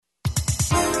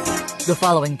The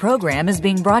following program is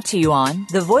being brought to you on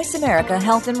the Voice America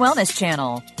Health and Wellness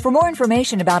Channel. For more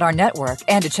information about our network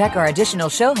and to check our additional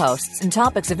show hosts and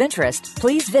topics of interest,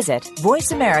 please visit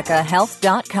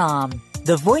voiceamericahealth.com.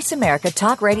 The Voice America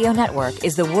Talk Radio Network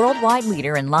is the worldwide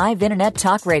leader in live Internet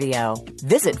talk radio.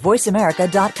 Visit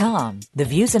voiceamerica.com. The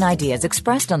views and ideas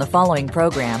expressed on the following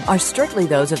program are strictly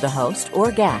those of the host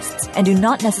or guests and do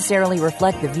not necessarily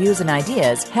reflect the views and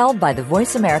ideas held by the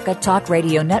Voice America Talk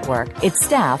Radio Network, its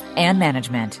staff, and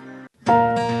management.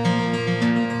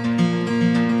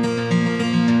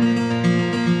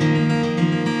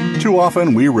 Too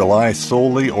often, we rely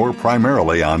solely or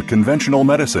primarily on conventional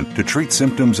medicine to treat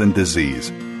symptoms and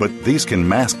disease. But these can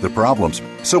mask the problems,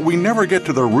 so we never get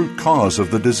to the root cause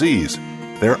of the disease.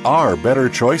 There are better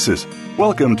choices.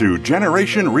 Welcome to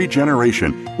Generation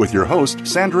Regeneration with your host,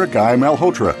 Sandra Guy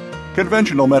Malhotra.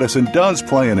 Conventional medicine does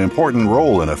play an important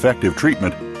role in effective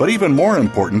treatment, but even more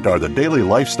important are the daily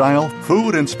lifestyle,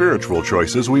 food, and spiritual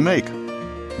choices we make.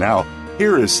 Now,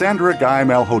 here is Sandra Guy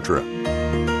Malhotra.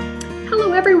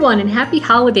 Hello, everyone, and happy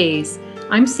holidays.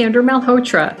 I'm Sandra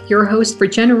Malhotra, your host for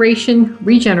Generation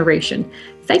Regeneration.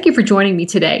 Thank you for joining me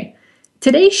today.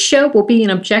 Today's show will be an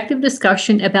objective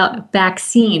discussion about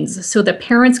vaccines so that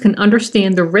parents can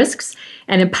understand the risks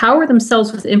and empower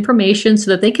themselves with information so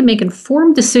that they can make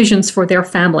informed decisions for their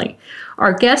family.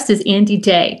 Our guest is Andy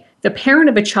Day, the parent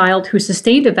of a child who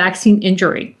sustained a vaccine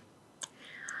injury.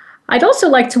 I'd also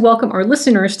like to welcome our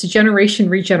listeners to Generation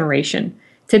Regeneration.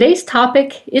 Today's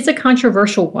topic is a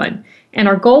controversial one, and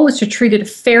our goal is to treat it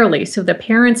fairly so that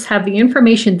parents have the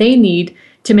information they need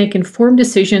to make informed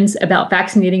decisions about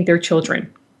vaccinating their children.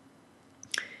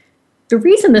 The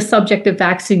reason the subject of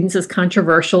vaccines is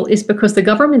controversial is because the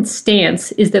government's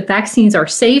stance is that vaccines are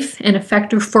safe and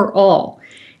effective for all.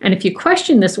 And if you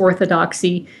question this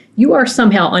orthodoxy, you are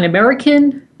somehow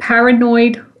un-American,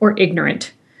 paranoid, or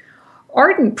ignorant.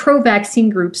 Ardent pro-vaccine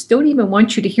groups don't even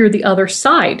want you to hear the other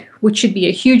side, which should be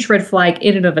a huge red flag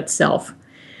in and of itself.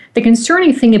 The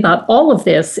concerning thing about all of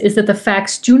this is that the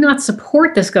facts do not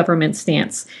support this government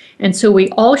stance, and so we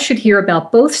all should hear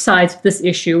about both sides of this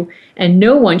issue, and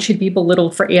no one should be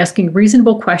belittled for asking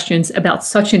reasonable questions about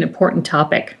such an important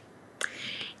topic.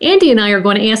 Andy and I are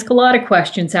going to ask a lot of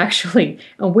questions, actually,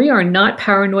 and we are not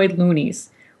paranoid loonies.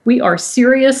 We are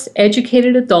serious,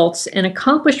 educated adults and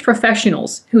accomplished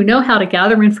professionals who know how to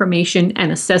gather information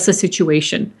and assess a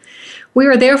situation. We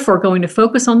are therefore going to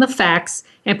focus on the facts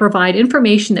and provide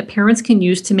information that parents can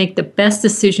use to make the best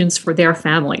decisions for their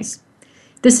families.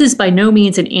 This is by no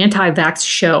means an anti-vax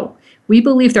show. We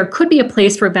believe there could be a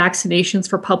place for vaccinations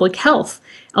for public health,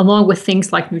 along with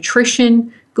things like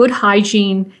nutrition, good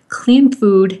hygiene, clean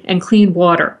food, and clean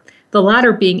water, the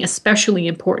latter being especially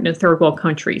important in third world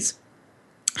countries.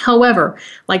 However,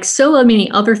 like so many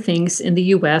other things in the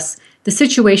U.S., the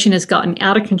situation has gotten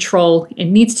out of control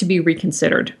and needs to be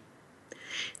reconsidered.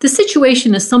 The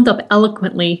situation is summed up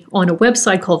eloquently on a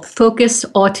website called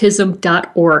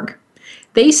focusautism.org.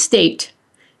 They state,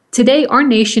 "Today our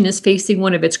nation is facing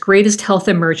one of its greatest health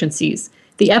emergencies,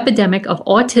 the epidemic of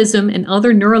autism and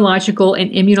other neurological and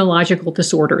immunological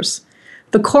disorders.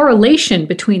 The correlation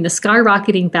between the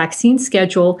skyrocketing vaccine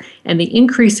schedule and the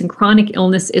increase in chronic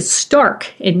illness is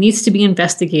stark and needs to be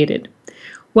investigated.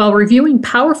 While reviewing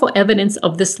powerful evidence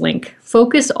of this link,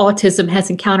 Focus Autism has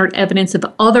encountered evidence of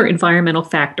other environmental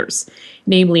factors,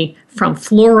 namely from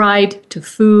fluoride to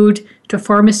food to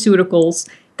pharmaceuticals,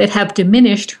 that have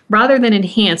diminished rather than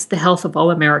enhanced the health of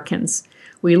all Americans.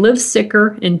 We live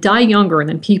sicker and die younger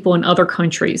than people in other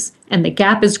countries, and the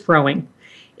gap is growing.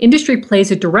 Industry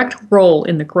plays a direct role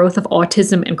in the growth of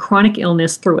autism and chronic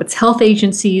illness through its health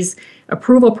agencies,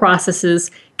 approval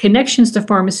processes, connections to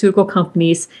pharmaceutical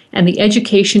companies, and the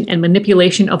education and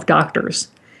manipulation of doctors.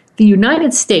 The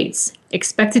United States,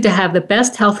 expected to have the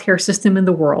best healthcare system in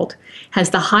the world,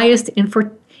 has the highest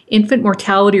infant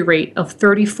mortality rate of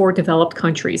 34 developed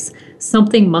countries.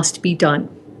 Something must be done."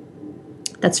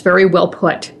 That's very well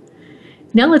put.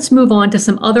 Now let's move on to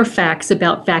some other facts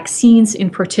about vaccines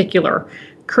in particular,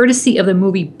 courtesy of the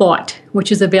movie Bought, which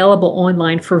is available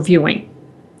online for viewing.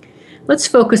 Let's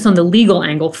focus on the legal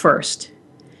angle first.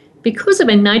 Because of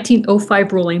a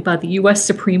 1905 ruling by the U.S.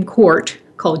 Supreme Court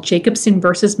called Jacobson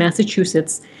versus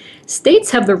Massachusetts,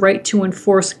 states have the right to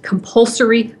enforce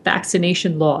compulsory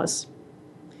vaccination laws.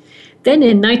 Then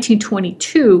in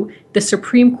 1922, the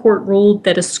Supreme Court ruled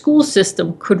that a school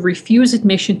system could refuse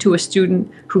admission to a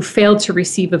student who failed to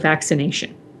receive a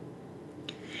vaccination.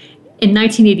 In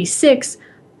 1986,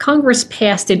 Congress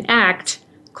passed an act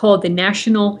called the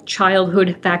National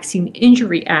Childhood Vaccine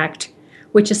Injury Act,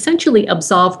 which essentially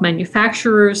absolved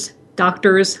manufacturers,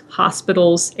 doctors,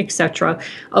 hospitals, etc.,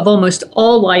 of almost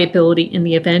all liability in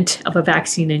the event of a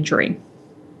vaccine injury.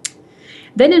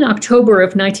 Then in October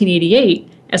of 1988,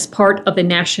 as part of the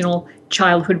National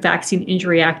Childhood Vaccine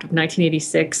Injury Act of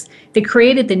 1986, they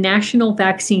created the National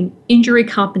Vaccine Injury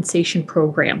Compensation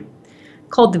Program,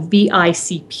 called the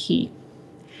VICP.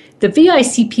 The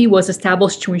VICP was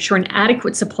established to ensure an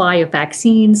adequate supply of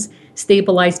vaccines,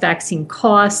 stabilize vaccine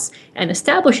costs, and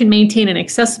establish and maintain an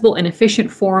accessible and efficient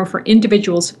forum for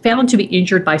individuals found to be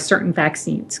injured by certain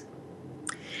vaccines.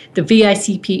 The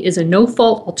VICP is a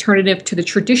no-fault alternative to the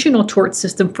traditional tort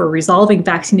system for resolving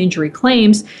vaccine injury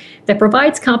claims that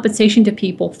provides compensation to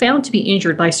people found to be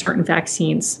injured by certain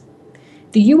vaccines.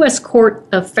 The U.S. Court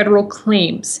of Federal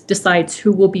Claims decides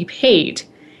who will be paid,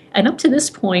 and up to this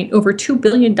point, over $2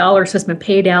 billion has been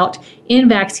paid out in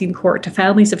vaccine court to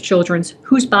families of children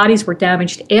whose bodies were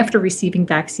damaged after receiving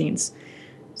vaccines.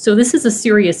 So this is a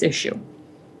serious issue.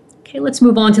 Okay, let's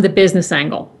move on to the business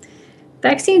angle.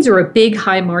 Vaccines are a big,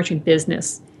 high-margin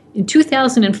business. In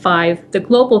 2005, the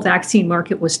global vaccine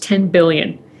market was $10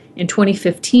 billion. In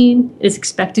 2015, it is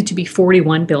expected to be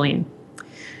 $41 billion.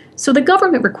 So the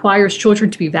government requires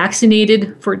children to be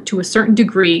vaccinated to a certain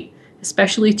degree,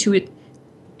 especially to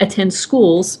attend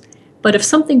schools, but if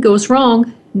something goes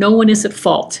wrong, no one is at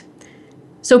fault.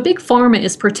 So Big Pharma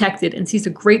is protected and sees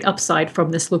a great upside from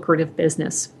this lucrative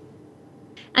business.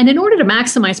 And in order to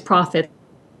maximize profit,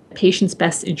 patients'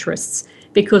 best interests,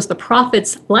 because the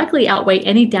profits likely outweigh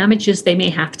any damages they may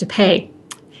have to pay.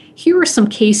 Here are some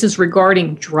cases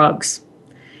regarding drugs.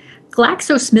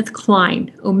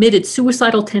 GlaxoSmithKline omitted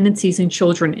suicidal tendencies in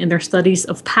children in their studies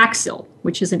of Paxil,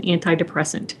 which is an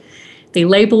antidepressant. They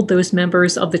labeled those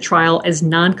members of the trial as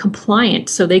non-compliant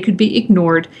so they could be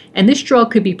ignored, and this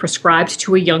drug could be prescribed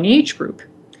to a young age group.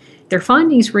 Their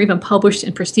findings were even published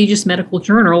in prestigious medical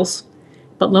journals,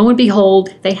 but lo and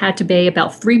behold, they had to pay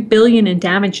about $3 billion in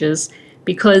damages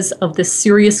because of this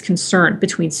serious concern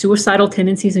between suicidal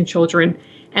tendencies in children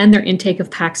and their intake of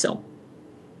Paxil.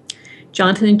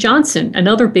 Johnson & Johnson,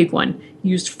 another big one,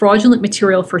 used fraudulent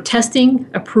material for testing,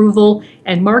 approval,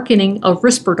 and marketing of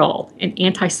Risperdal, an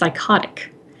antipsychotic.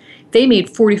 They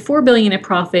made $44 billion in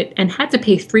profit and had to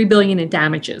pay $3 billion in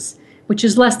damages, which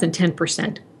is less than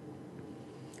 10%.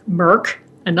 Merck,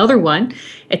 another one,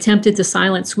 attempted to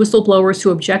silence whistleblowers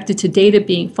who objected to data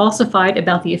being falsified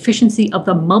about the efficiency of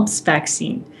the mumps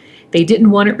vaccine. They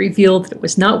didn't want it revealed that it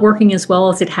was not working as well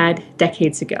as it had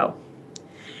decades ago.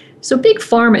 So Big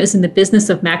Pharma is in the business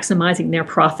of maximizing their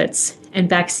profits, and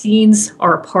vaccines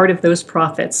are a part of those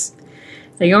profits.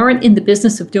 They aren't in the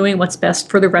business of doing what's best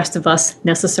for the rest of us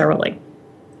necessarily.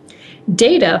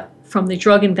 Data from the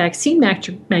drug and vaccine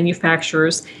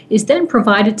manufacturers is then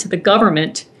provided to the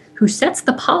government, who sets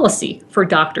the policy for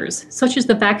doctors, such as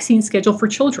the vaccine schedule for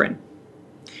children.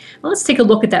 Well, let's take a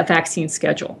look at that vaccine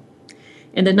schedule.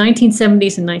 In the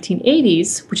 1970s and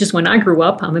 1980s, which is when I grew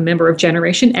up, I'm a member of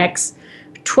Generation X,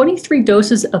 23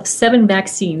 doses of 7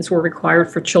 vaccines were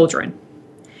required for children.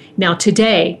 Now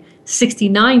today,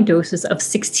 69 doses of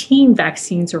 16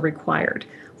 vaccines are required,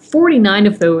 49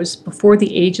 of those before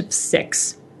the age of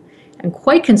 6. And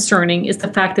quite concerning is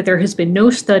the fact that there has been no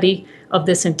study of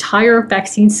this entire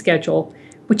vaccine schedule,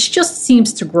 which just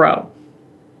seems to grow.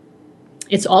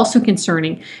 It's also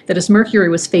concerning that as mercury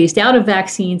was phased out of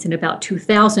vaccines in about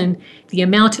 2000, the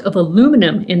amount of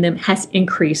aluminum in them has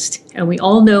increased, and we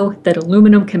all know that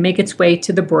aluminum can make its way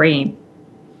to the brain.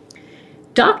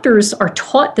 Doctors are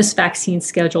taught this vaccine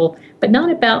schedule, but not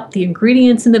about the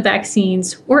ingredients in the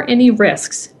vaccines or any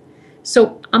risks.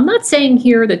 So I'm not saying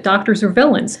here that doctors are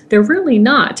villains. They're really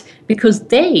not, because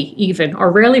they even are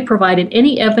rarely provided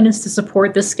any evidence to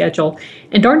support this schedule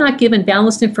and are not given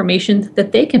balanced information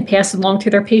that they can pass along to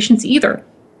their patients either.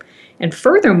 And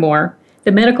furthermore,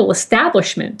 the medical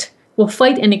establishment will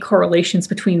fight any correlations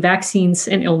between vaccines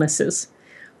and illnesses.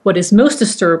 What is most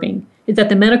disturbing is that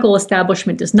the medical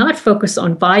establishment does not focus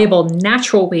on viable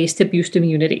natural ways to boost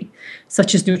immunity,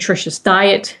 such as nutritious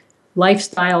diet,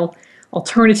 lifestyle,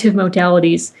 alternative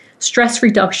modalities, stress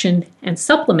reduction, and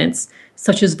supplements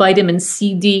such as vitamin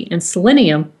C, D, and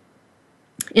selenium.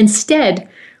 Instead,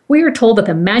 we are told that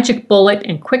the magic bullet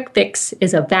and quick fix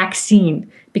is a vaccine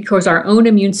because our own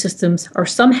immune systems are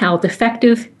somehow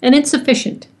defective and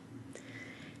insufficient.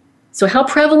 So how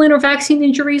prevalent are vaccine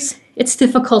injuries? It's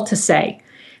difficult to say.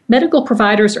 Medical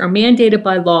providers are mandated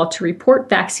by law to report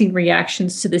vaccine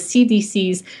reactions to the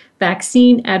CDC's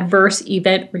Vaccine Adverse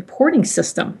Event Reporting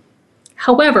System.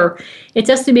 However,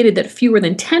 it's estimated that fewer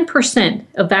than 10%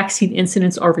 of vaccine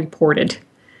incidents are reported.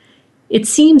 It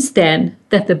seems then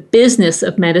that the business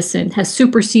of medicine has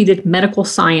superseded medical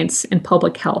science and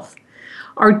public health.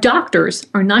 Our doctors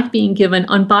are not being given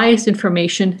unbiased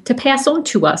information to pass on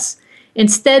to us.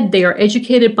 Instead, they are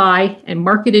educated by and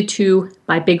marketed to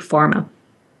by Big Pharma.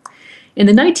 In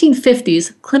the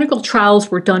 1950s, clinical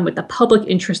trials were done with the public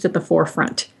interest at the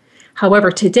forefront.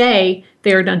 However, today,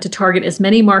 they are done to target as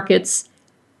many markets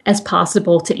as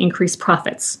possible to increase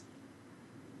profits.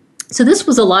 So this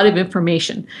was a lot of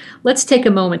information. Let's take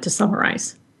a moment to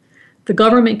summarize. The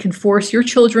government can force your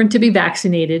children to be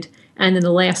vaccinated, and in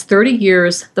the last 30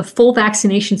 years, the full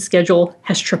vaccination schedule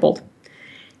has tripled.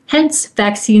 Hence,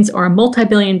 vaccines are a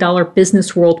multi-billion-dollar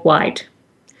business worldwide.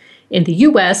 In the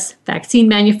U.S., vaccine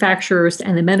manufacturers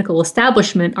and the medical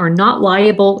establishment are not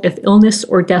liable if illness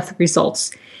or death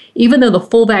results, even though the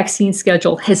full vaccine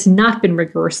schedule has not been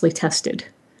rigorously tested.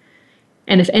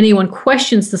 And if anyone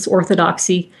questions this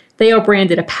orthodoxy, they are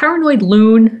branded a paranoid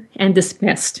loon and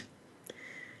dismissed.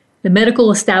 The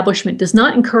medical establishment does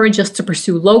not encourage us to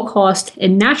pursue low-cost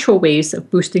and natural ways of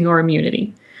boosting our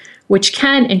immunity, which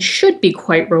can and should be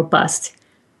quite robust.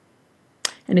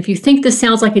 And if you think this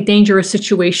sounds like a dangerous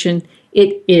situation,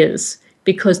 it is,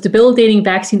 because debilitating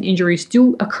vaccine injuries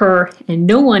do occur and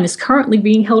no one is currently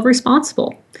being held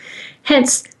responsible.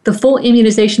 Hence, the full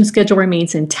immunization schedule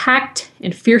remains intact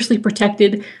and fiercely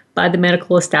protected by the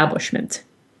medical establishment.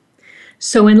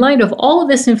 So in light of all of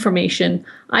this information,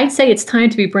 I'd say it's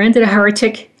time to be branded a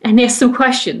heretic and ask some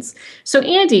questions. So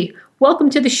Andy,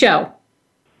 welcome to the show.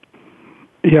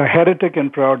 Yeah, heretic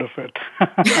and proud of it.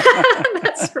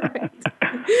 That's right.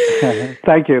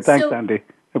 Thank you. Thanks, Andy.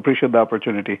 Appreciate the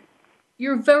opportunity.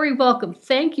 You're very welcome.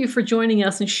 Thank you for joining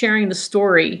us and sharing the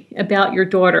story about your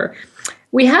daughter.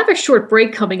 We have a short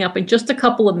break coming up in just a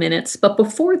couple of minutes, but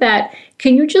before that,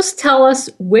 can you just tell us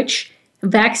which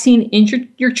vaccine injured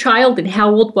your child and how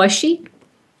old was she?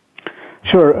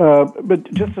 Sure. But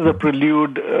just as a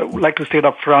prelude, I'd like to state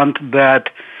up front that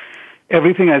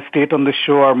everything I state on the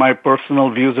show are my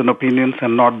personal views and opinions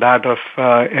and not that of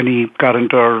any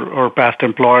current or past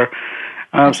employer.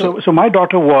 So my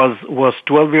daughter was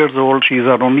 12 years old. She's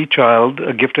our only child,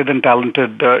 a gifted and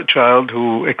talented child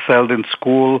who excelled in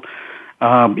school,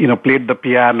 played the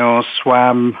piano,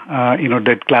 swam,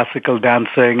 did classical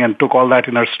dancing and took all that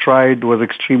in her stride, was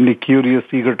extremely curious,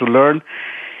 eager to learn.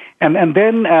 And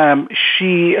then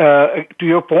she, to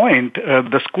your point,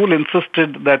 the school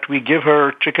insisted that we give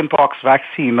her chickenpox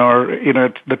vaccine, or,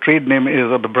 the trade name is,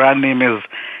 or the brand name is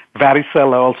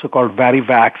varicella, also called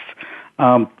Varivax.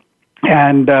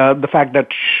 And the fact that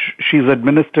she's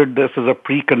administered this as a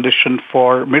precondition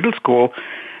for middle school,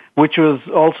 which was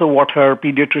also what her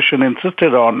pediatrician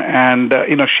insisted on. And,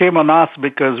 shame on us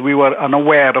because we were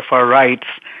unaware of our rights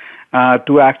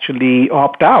to actually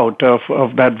opt out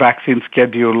of that vaccine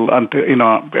schedule until,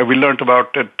 we learned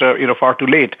about it, far too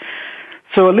late.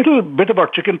 So a little bit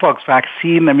about chickenpox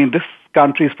vaccine. I mean, this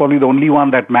country is probably the only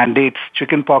one that mandates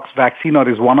chickenpox vaccine, or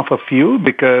is one of a few,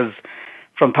 because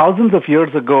from thousands of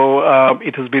years ago,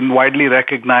 it has been widely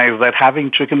recognized that having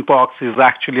chickenpox is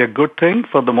actually a good thing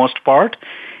for the most part.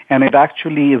 And it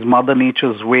actually is Mother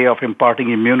Nature's way of imparting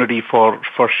immunity for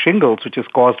shingles, which is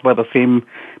caused by the same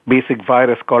basic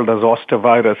virus called as zoster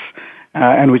virus,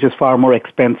 and which is far more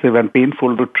expensive and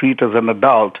painful to treat as an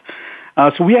adult.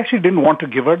 So we actually didn't want to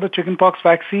give her the chickenpox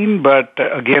vaccine, but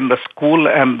again, the school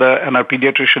and our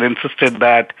pediatrician insisted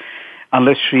that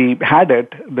unless she had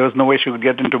it, there was no way she would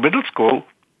get into middle school,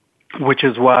 which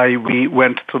is why we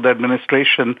went through the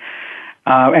administration.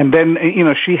 And then,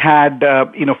 she had,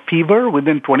 fever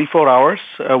within 24 hours,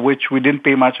 which we didn't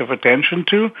pay much of attention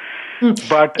to.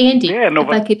 But Andy, if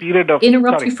I could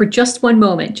interrupt you for just one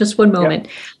moment.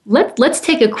 Yeah. Let's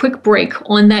take a quick break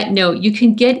on that note. You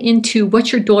can get into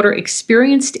what your daughter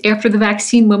experienced after the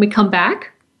vaccine when we come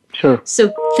back. Sure.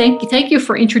 So thank you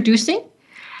for introducing.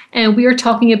 And we are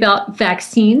talking about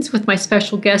vaccines with my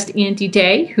special guest, Andy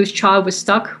Day, whose child was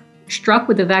struck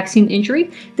with a vaccine injury.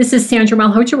 This is Sandra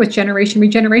Malhotra with Generation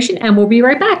Regeneration, and we'll be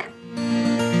right back.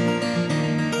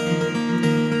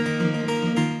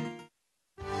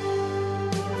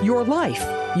 Your life,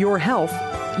 your health,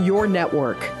 your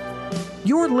network.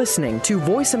 You're listening to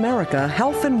Voice America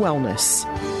Health and Wellness.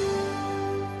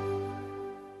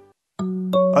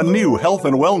 A new health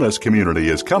and wellness community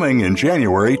is coming in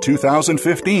January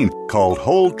 2015 called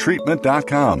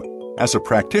HoldTreatment.com. As a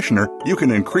practitioner, you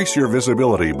can increase your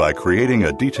visibility by creating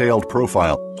a detailed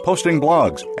profile, posting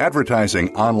blogs,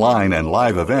 advertising online and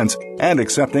live events, and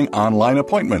accepting online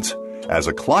appointments. As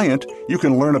a client, you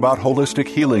can learn about holistic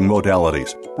healing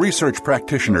modalities, research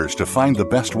practitioners to find the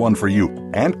best one for you,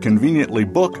 and conveniently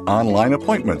book online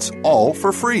appointments, all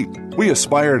for free. We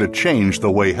aspire to change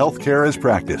the way healthcare is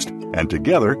practiced, and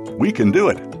together we can do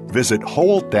it. Visit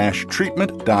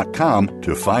whole-treatment.com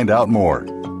to find out more.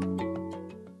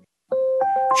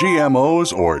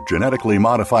 GMOs, or genetically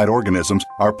modified organisms,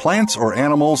 are plants or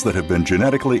animals that have been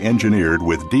genetically engineered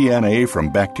with DNA from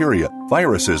bacteria,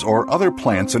 viruses, or other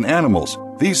plants and animals.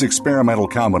 These experimental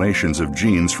combinations of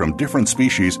genes from different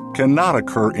species cannot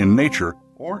occur in nature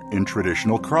or in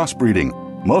traditional crossbreeding.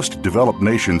 Most developed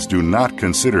nations do not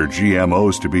consider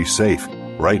GMOs to be safe.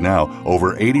 Right now,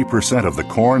 over 80% of the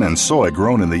corn and soy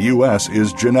grown in the U.S.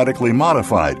 is genetically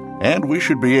modified, and we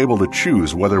should be able to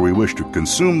choose whether we wish to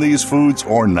consume these foods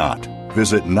or not.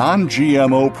 Visit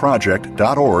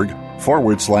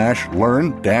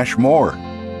nongmoproject.org/learn-more.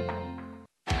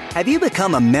 Have you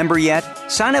become a member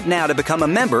yet? Sign up now to become a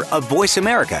member of Voice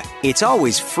America. It's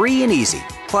always free and easy.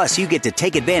 Plus, you get to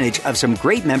take advantage of some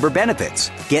great member benefits.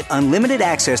 Get unlimited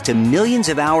access to millions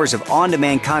of hours of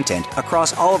on-demand content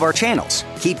across all of our channels.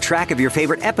 Keep track of your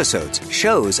favorite episodes,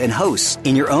 shows, and hosts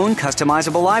in your own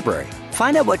customizable library.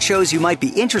 Find out what shows you might be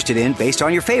interested in based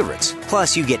on your favorites.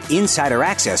 Plus, you get insider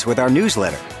access with our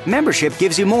newsletter. Membership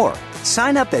gives you more.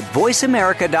 Sign up at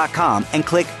voiceamerica.com and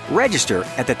click Register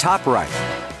at the top right.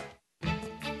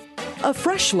 A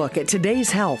fresh look at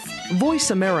today's health.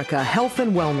 Voice America Health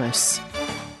and Wellness.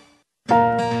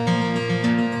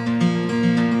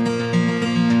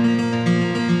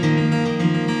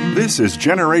 This is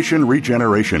Generation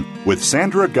Regeneration with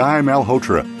Sandra Guy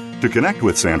Malhotra. To connect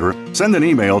with Sandra, send an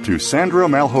email to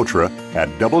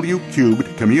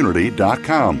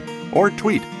sandramalhotra@wcubedcommunity.com or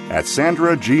tweet at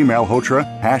Sandra G. Malhotra,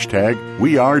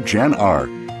 #WeAreGenR.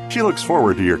 She looks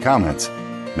forward to your comments.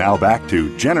 Now back to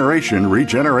Generation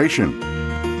Regeneration.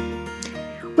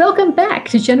 Welcome back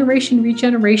to Generation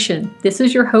Regeneration. This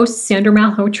is your host, Sandra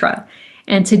Malhotra.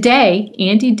 And today,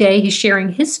 Andy Day is sharing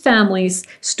his family's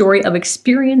story of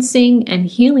experiencing and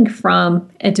healing from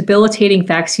a debilitating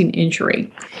vaccine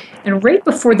injury. And right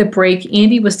before the break,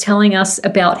 Andy was telling us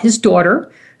about his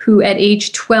daughter, who at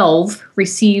age 12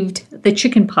 received the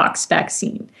chickenpox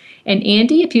vaccine. And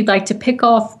Andy, if you'd like to pick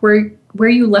off where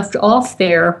you left off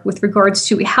there with regards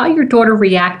to how your daughter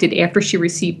reacted after she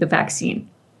received the vaccine.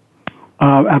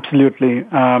 Absolutely.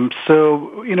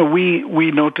 So,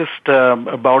 we noticed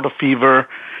about a fever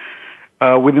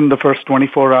within the first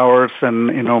 24 hours and,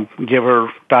 gave her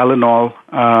Tylenol,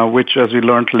 which, as we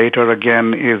learned later,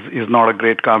 again, is not a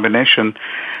great combination.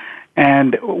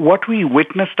 And what we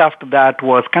witnessed after that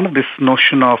was kind of this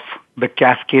notion of the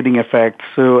cascading effect.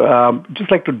 So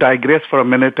just like to digress for a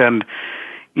minute and,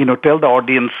 tell the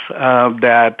audience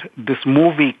that this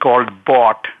movie called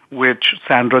Bot, which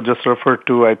Sandra just referred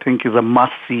to, I think is a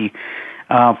must-see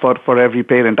for every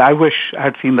parent. I wish I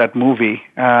had seen that movie.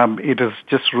 It is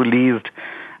just released,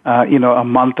 a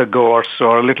month ago or so,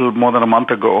 or a little more than a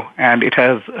month ago, and it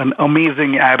has an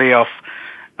amazing array of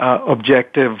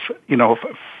objective,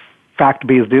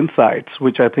 fact-based insights,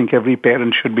 which I think every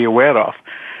parent should be aware of.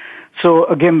 So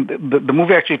again, the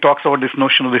movie actually talks about this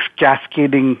notion of this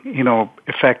cascading,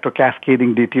 effect or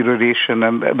cascading deterioration,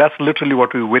 and that's literally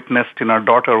what we witnessed in our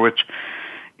daughter, which,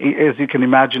 as you can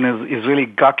imagine, is really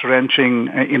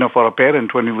gut-wrenching, for a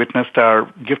parent when we witnessed our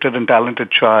gifted and talented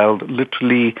child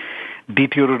literally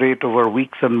deteriorate over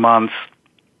weeks and months.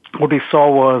 What we saw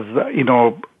was,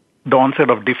 the onset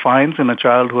of defiance in a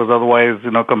child who was otherwise,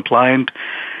 compliant.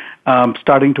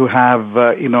 Starting to have,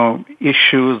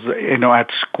 issues,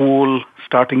 at school,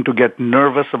 starting to get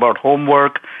nervous about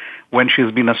homework when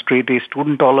she's been a straight-A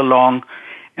student all along.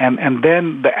 And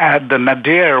then the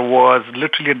nadir was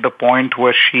literally at the point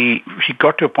where she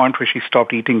got to a point where she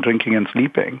stopped eating, drinking, and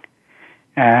sleeping.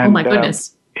 And, oh, my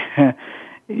goodness.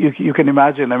 You can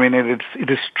imagine, it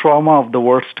is trauma of the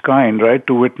worst kind, right,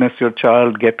 to witness your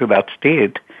child get to that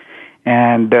state.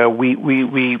 And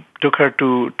we took her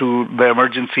to the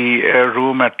emergency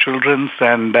room at Children's,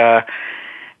 and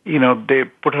they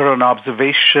put her on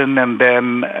observation, and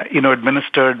then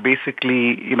administered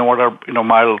basically what are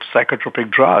mild psychotropic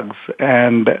drugs.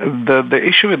 And the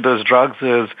issue with those drugs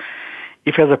is,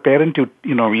 if as a parent you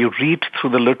read through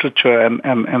the literature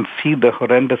and see the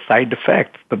horrendous side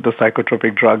effects that the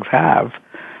psychotropic drugs have.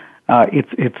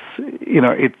 There's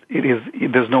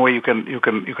no way you can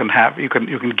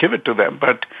give it to them.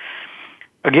 But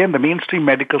again, the mainstream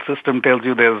medical system tells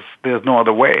you there's no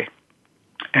other way.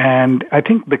 And I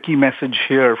think the key message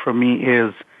here for me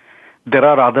is there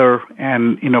are other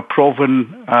and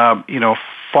proven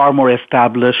far more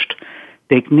established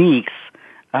techniques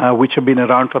which have been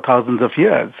around for thousands of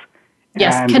years.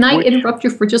 Yes. Can I interrupt you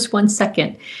for just 1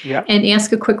 second and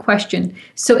ask a quick question?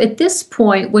 So at this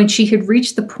point, when she had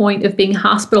reached the point of being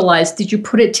hospitalized, did you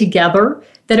put it together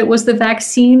that it was the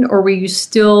vaccine, or were you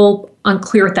still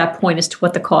unclear at that point as to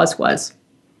what the cause was?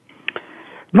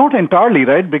 Not entirely,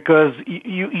 right? Because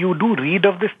you do read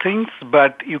of these things,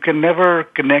 but you can never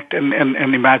connect and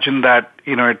imagine that,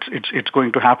 it's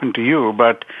going to happen to you.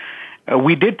 But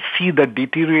we did see the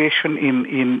deterioration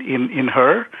in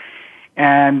her.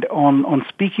 And on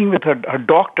speaking with her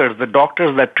doctors, the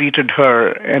doctors that treated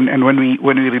her, and when we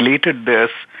related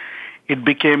this, it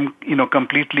became,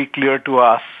 completely clear to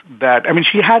us that,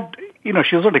 she had, she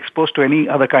was not exposed to any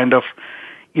other kind of,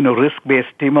 risk-based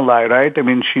stimuli, right?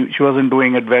 She wasn't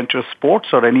doing adventure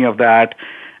sports or any of that.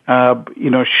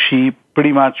 She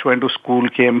pretty much went to school,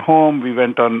 came home, we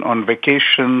went on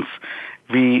vacations,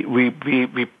 we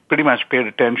pretty much paid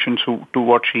attention to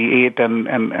what she ate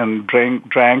and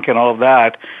drank and all of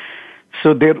that.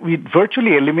 So we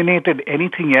virtually eliminated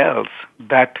anything else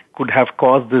that could have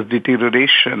caused this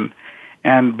deterioration.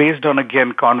 And based on,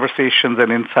 again, conversations and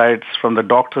insights from the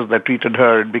doctors that treated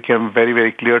her, it became very,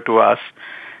 very clear to us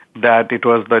that it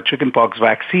was the chickenpox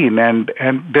vaccine. And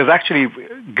there's actually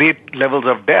great levels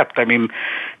of depth. To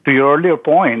your earlier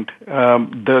point,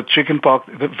 the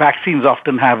vaccines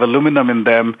often have aluminum in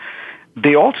them.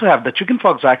 They also have, the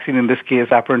chickenpox vaccine in this case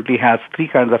apparently has 3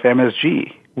 kinds of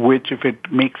MSG, which if it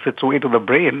makes its way to the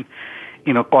brain,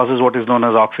 causes what is known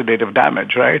as oxidative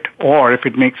damage, right? Or if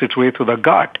it makes its way to the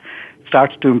gut,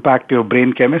 starts to impact your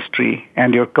brain chemistry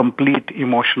and your complete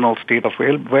emotional state of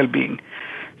well-being.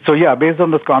 So yeah, based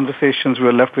on those conversations, we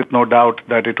were left with no doubt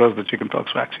that it was the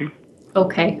chickenpox vaccine.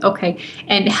 Okay.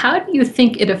 And how do you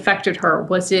think it affected her?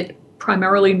 Was it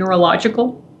primarily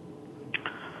neurological?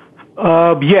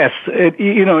 Yes,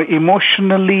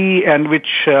 emotionally and which,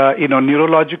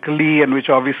 neurologically, and which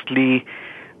obviously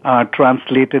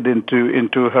translated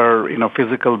into her,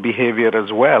 physical behavior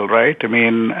as well, right?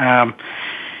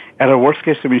 At her worst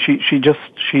case,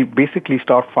 she basically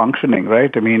stopped functioning,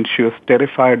 right? She was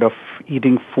terrified of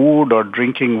eating food or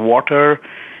drinking water.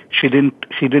 She didn't,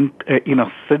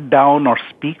 sit down or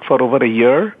speak for over a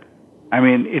year.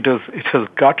 It was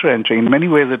gut-wrenching. In many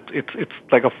ways, it's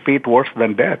like a fate worse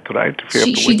than death, right?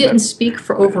 She didn't speak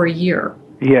for over a year.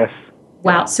 Yes.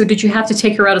 Wow. So did you have to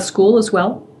take her out of school as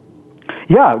well?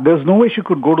 Yeah, there's no way she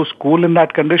could go to school in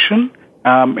that condition.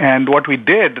 And what we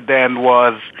did then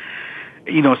was,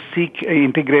 seek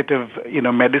integrative,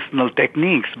 medicinal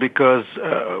techniques because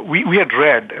we had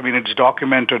read, it's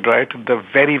documented, right, the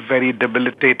very, very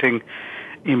debilitating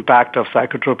impact of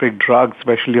psychotropic drugs,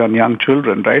 especially on young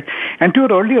children, right? And to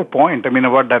your earlier point,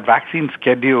 about that vaccine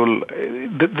schedule,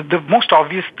 the most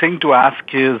obvious thing to ask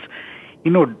is,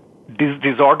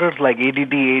 disorders like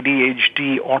ADD,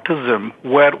 ADHD, autism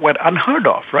were unheard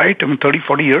of, right? 30,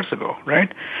 40 years ago,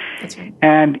 right? That's right.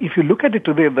 And if you look at it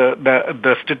today,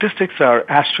 the statistics are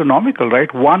astronomical,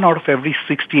 right? 1 out of every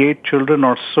 68 children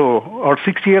or so, or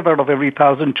 68 out of every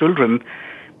 1,000 children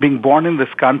being born in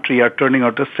this country are turning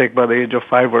autistic by the age of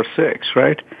 5 or 6,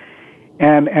 right?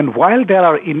 And while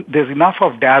there's enough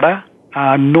of data,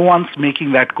 no one's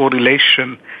making that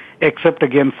correlation, except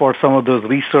again for some of those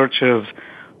researchers,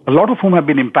 a lot of whom have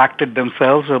been impacted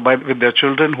themselves with their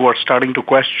children who are starting to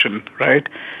question, right,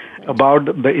 about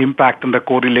the impact and the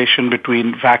correlation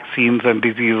between vaccines and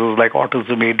diseases like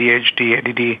autism, ADHD,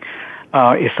 ADD,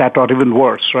 etc., or even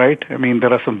worse, right?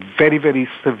 There are some very, very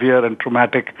severe and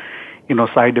traumatic,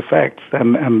 side effects,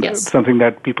 and yes. Something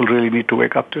that people really need to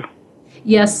wake up to.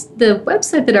 Yes, the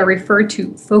website that I referred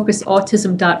to,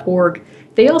 focusautism.org,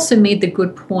 they also made the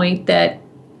good point that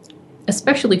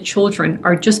especially children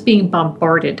are just being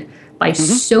bombarded by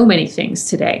so many things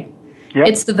today. Yep.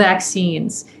 It's the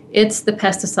vaccines, it's the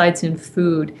pesticides in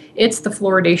food, it's the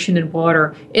fluoridation in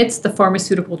water, it's the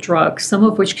pharmaceutical drugs, some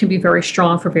of which can be very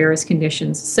strong for various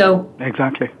conditions. So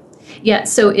exactly. Yeah,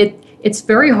 so it's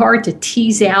very hard to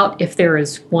tease out if there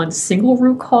is one single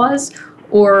root cause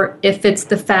or if it's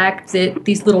the fact that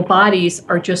these little bodies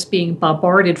are just being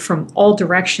bombarded from all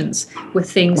directions with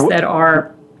things that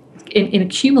are in a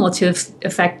cumulative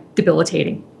effect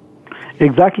debilitating.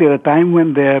 Exactly, at a time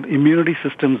when their immunity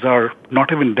systems are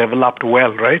not even developed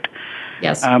well, right?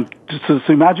 Yes. So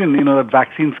imagine, that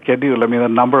vaccine schedule, the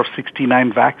number of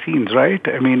 69 vaccines, right?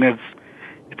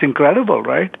 It's incredible,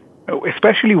 right?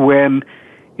 Especially when,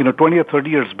 20 or 30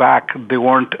 years back, they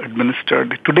weren't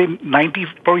administered. Today,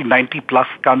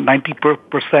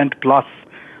 90% plus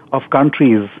of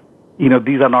countries,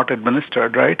 these are not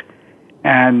administered, right?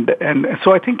 And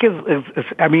so I think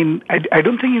I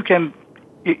don't think you can.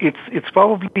 It's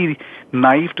probably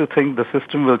naive to think the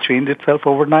system will change itself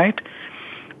overnight.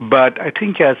 But I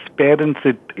think as parents,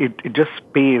 it just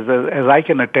pays, as I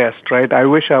can attest, right? I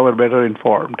wish I were better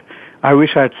informed. I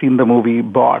wish I had seen the movie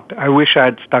Bot. I wish I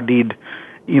had studied,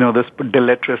 this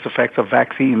deleterious effects of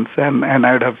vaccines, and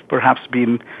I would have perhaps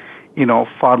been,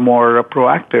 far more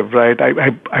proactive, right?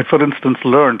 I, for instance,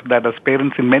 learned that as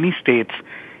parents in many states,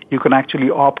 you can actually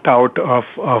opt out of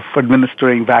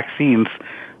administering vaccines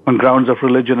on grounds of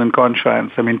religion and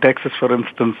conscience. I mean, Texas, for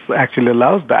instance, actually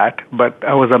allows that, but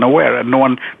I was unaware, and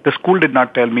the school did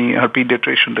not tell me, her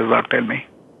pediatrician did not tell me.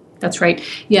 That's right.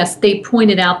 Yes, they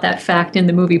pointed out that fact in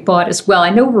the movie Bought as well.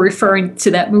 I know we're referring to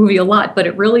that movie a lot, but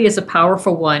it really is a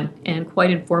powerful one and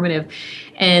quite informative.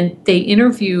 And they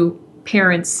interview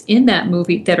parents in that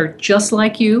movie that are just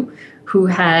like you, who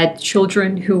had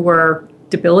children who were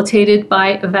debilitated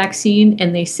by a vaccine,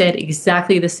 and they said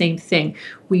exactly the same thing.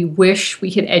 We wish we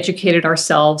had educated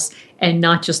ourselves and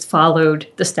not just followed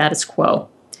the status quo.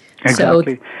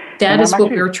 Exactly. So that is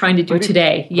what we were trying to do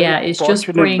today. Yeah, is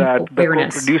just bring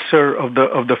awareness. The co-producer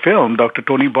of the film, Dr.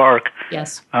 Tony Bark,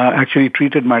 yes, actually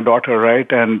treated my daughter,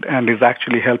 right, and is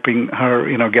actually helping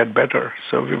her, get better.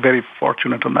 So we're very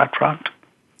fortunate on that front.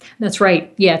 That's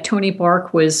right. Yeah, Tony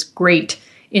Bark was great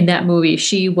in that movie.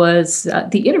 She was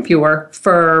the interviewer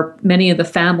for many of the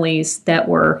families that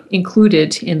were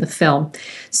included in the film.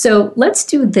 So let's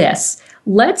do this.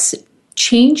 Let's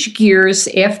change gears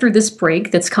after this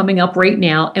break that's coming up right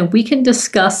now, and we can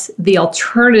discuss the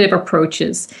alternative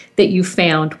approaches that you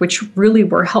found, which really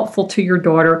were helpful to your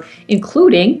daughter,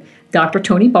 including Dr.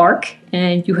 Tony Bark,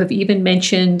 and you have even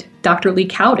mentioned Dr. Lee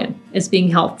Cowden as being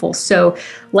helpful. So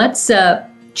let's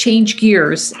change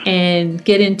gears and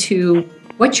get into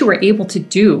what you were able to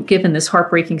do given this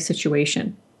heartbreaking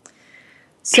situation.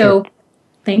 So, sure.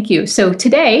 Thank you. So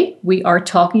today we are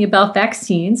talking about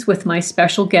vaccines with my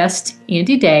special guest,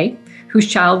 Andy Day, whose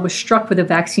child was struck with a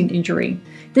vaccine injury.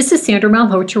 This is Sandra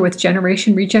Malhotra with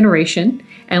Generation Regeneration,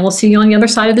 and we'll see you on the other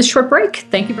side of this short break.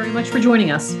 Thank you very much for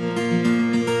joining us.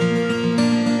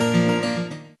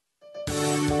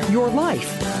 Your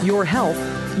life, your health,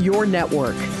 your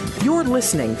network. You're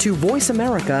listening to Voice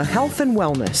America Health and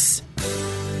Wellness.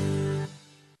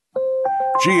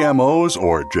 GMOs,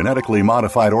 or genetically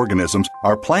modified organisms,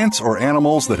 are plants or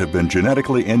animals that have been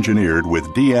genetically engineered with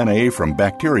DNA from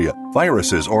bacteria,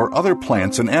 viruses, or other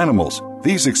plants and animals.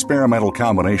 These experimental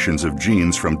combinations of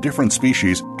genes from different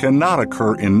species cannot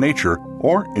occur in nature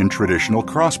or in traditional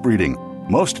crossbreeding.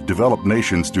 Most developed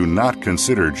nations do not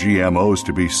consider GMOs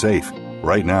to be safe.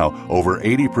 Right now, over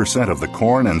 80% of the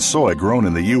corn and soy grown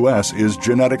in the U.S. is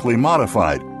genetically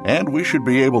modified, and we should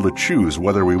be able to choose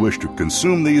whether we wish to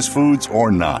consume these foods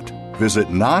or not. Visit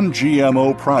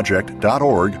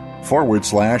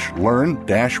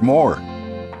nongmoproject.org/learn-more.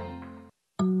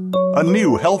 A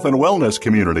new health and wellness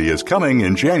community is coming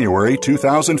in January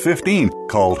 2015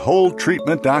 called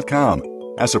HoldTreatment.com.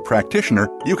 As a practitioner,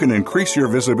 you can increase your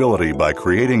visibility by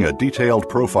creating a detailed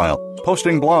profile,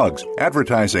 posting blogs,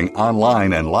 advertising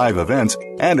online and live events,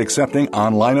 and accepting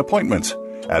online appointments.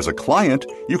 As a client,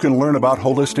 you can learn about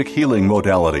holistic healing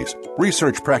modalities,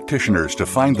 research practitioners to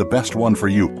find the best one for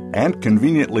you, and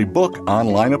conveniently book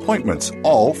online appointments,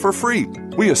 all for free.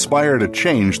 We aspire to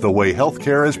change the way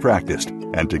healthcare is practiced,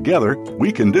 and together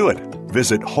we can do it.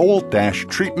 Visit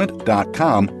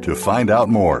whole-treatment.com to find out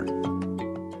more.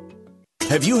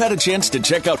 Have you had a chance to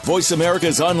check out Voice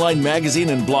America's online magazine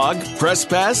and blog, Press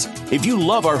Pass? If you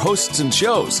love our hosts and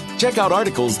shows, check out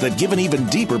articles that give an even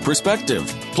deeper perspective,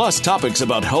 plus topics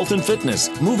about health and fitness,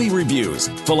 movie reviews,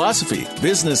 philosophy,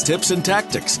 business tips and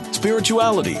tactics,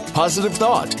 spirituality, positive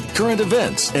thought, current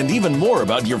events, and even more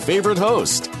about your favorite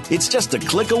host. It's just a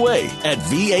click away at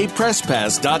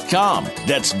vapresspass.com.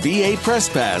 That's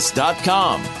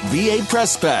vapresspass.com. VA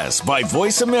Press Pass by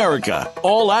Voice America.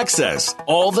 All access,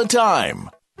 all the time.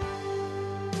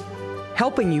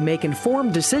 Helping you make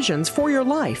informed decisions for your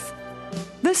life.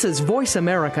 This is Voice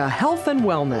America Health and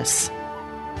Wellness.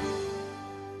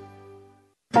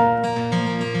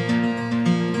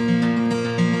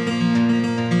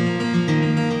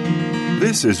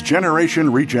 This is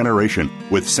Generation Regeneration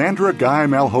with Sandra Guy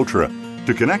Malhotra.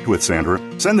 To connect with Sandra,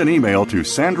 send an email to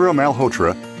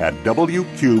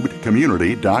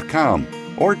sandramalhotra@wcubedcommunity.com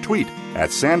or tweet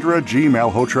at Sandra G.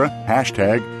 Malhotra,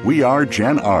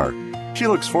 #WeAreGenR. She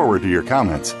looks forward to your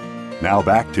comments. Now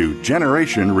back to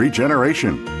Generation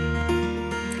Regeneration.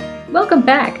 Welcome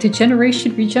back to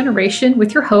Generation Regeneration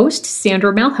with your host,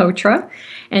 Sandra Malhotra.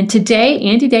 And today,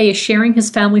 Andy Day is sharing his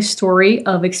family's story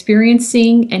of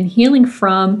experiencing and healing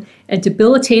from a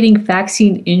debilitating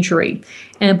vaccine injury.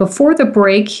 And before the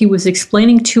break, he was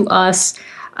explaining to us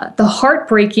the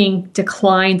heartbreaking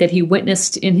decline that he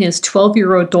witnessed in his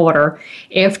 12-year-old daughter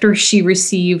after she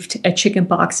received a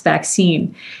chickenpox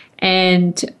vaccine.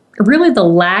 And really the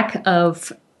lack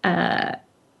of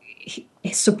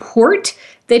support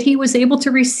that he was able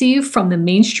to receive from the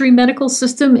mainstream medical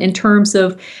system in terms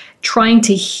of trying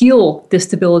to heal this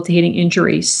debilitating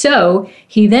injury. So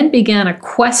he then began a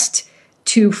quest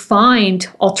to find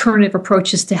alternative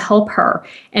approaches to help her.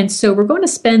 And so we're going to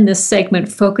spend this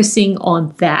segment focusing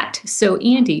on that. So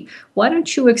Andy, why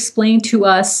don't you explain to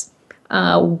us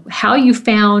how you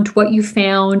found what you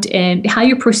found and how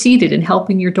you proceeded in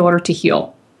helping your daughter to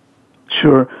heal?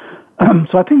 Sure.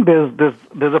 So I think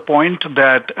there's a point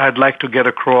that I'd like to get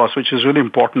across, which is really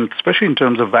important, especially in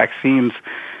terms of vaccines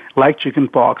like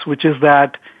chickenpox, which is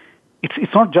that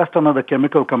it's not just another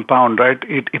chemical compound, right?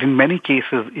 It in many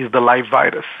cases is the live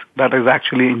virus that is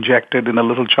actually injected in a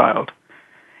little child.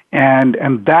 And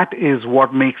that is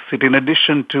what makes it, in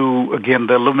addition to, again,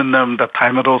 the aluminum, the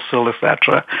thimerosal,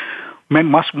 etc.,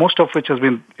 most of which has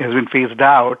been phased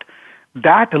out.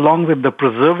 That, along with the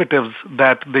preservatives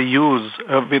that they use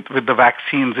with the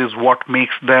vaccines, is what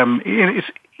makes them,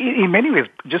 in many ways,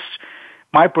 just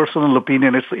my personal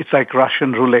opinion, it's like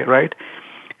Russian roulette, right?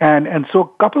 And so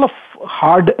a couple of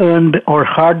hard-earned or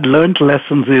hard-learned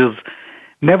lessons is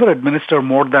never administer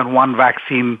more than one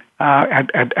vaccine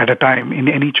at a time in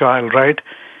any child, right?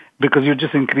 Because you're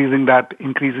just increasing that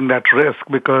risk,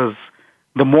 because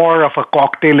the more of a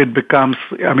cocktail it becomes,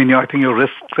 I think your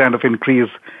risks kind of increase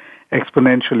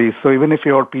exponentially. So even if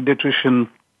your pediatrician,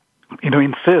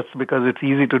 insists, because it's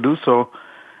easy to do so,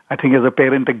 I think as a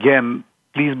parent, again,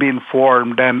 please be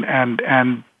informed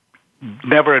and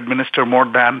never administer more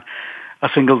than a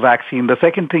single vaccine. The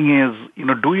second thing is,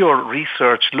 do your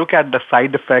research, look at the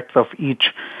side effects of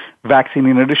each vaccine.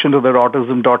 In addition to the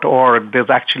autism.org, there's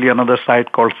actually another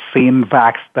site called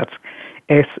SaneVax, that's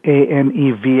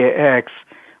SANEVAX,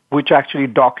 which actually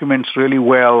documents really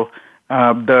well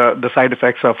the side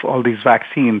effects of all these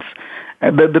vaccines.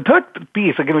 The third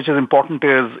piece, again, which is important,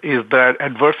 is the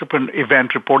adverse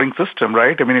event reporting system,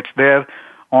 right? It's there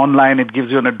online. It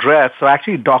gives you an address. So I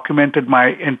actually documented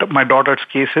my daughter's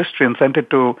case history and sent it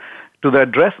to the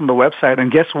address on the website. And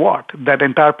guess what? That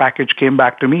entire package came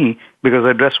back to me because the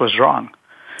address was wrong.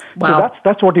 Wow. So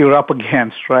that's what you're up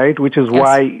against, right? Which is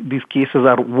why these cases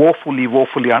are woefully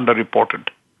underreported.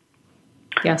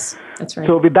 Yes, that's right.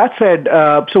 So with that said,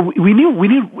 so we knew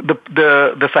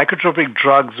the psychotropic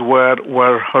drugs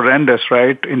were horrendous,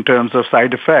 right, in terms of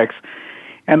side effects.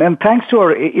 And thanks to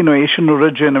our Asian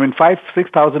origin,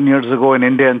 5,000-6,000 years ago in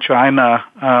India and China,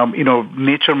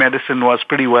 nature medicine was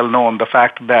pretty well known. The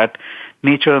fact that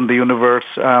nature and the universe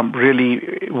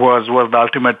really was the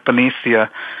ultimate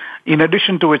panacea. In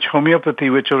addition to which,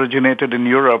 homeopathy, which originated in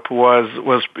Europe, was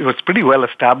pretty well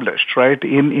established, right,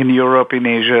 in Europe, in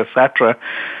Asia, etc.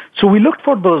 So we looked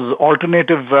for those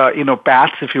alternative,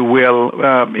 paths, if you will,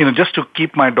 just to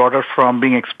keep my daughter from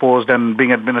being exposed and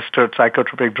being administered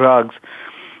psychotropic drugs.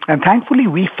 And thankfully,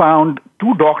 we found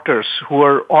two doctors who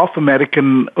are of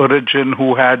American origin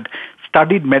who had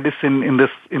studied medicine in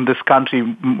this country,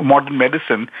 modern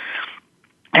medicine,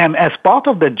 and as part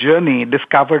of the journey,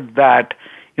 discovered that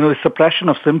the suppression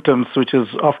of symptoms, which is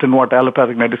often what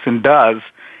allopathic medicine does,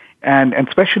 and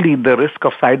especially the risk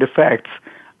of side effects,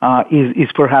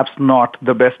 is perhaps not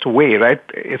the best way, right?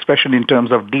 Especially in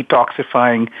terms of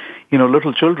detoxifying,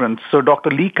 little children. So Dr.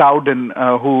 Lee Cowden,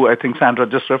 who I think Sandra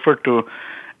just referred to,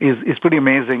 is pretty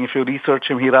amazing. If you research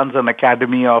him, he runs an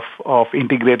academy of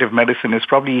integrative medicine. He's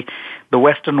probably the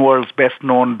Western world's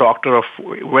best-known doctor of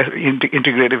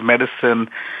integrative medicine,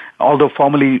 although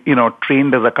formerly,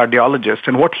 trained as a cardiologist.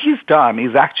 And what he's done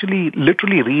is actually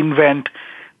literally reinvent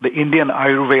the Indian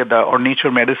Ayurveda or nature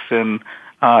medicine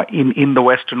in the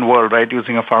Western world, right,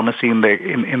 using a pharmacy in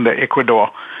the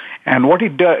Ecuador. And what he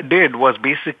did was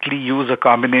basically use a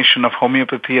combination of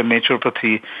homeopathy and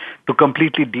naturopathy to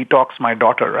completely detox my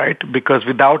daughter, right? Because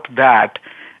without that,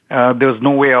 there was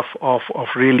no way of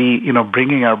really,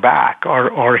 bringing her back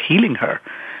or healing her.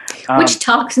 Which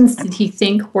toxins did he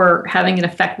think were having an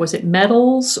effect? Was it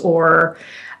metals, or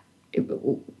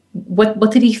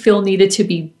what did he feel needed to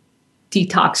be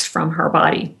detoxed from her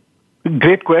body?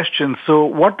 Great question. So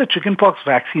what the chickenpox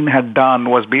vaccine had done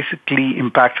was basically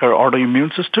impact her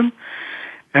autoimmune system.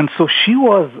 And so she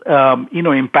was,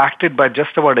 impacted by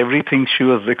just about everything she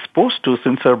was exposed to,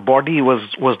 since her body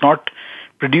was not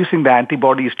producing the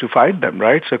antibodies to fight them,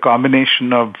 right? So a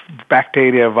combination of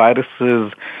bacteria,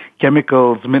 viruses,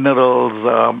 chemicals, minerals,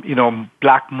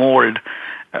 black mold,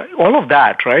 all of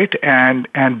that, right? And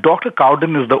Dr.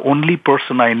 Cowden is the only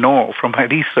person I know from my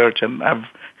research, and I've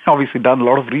obviously done a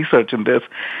lot of research in this,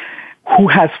 who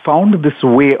has found this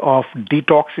way of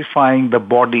detoxifying the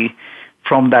body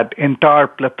from that entire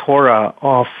plethora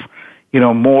of,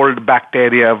 mold,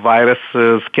 bacteria,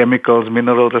 viruses, chemicals,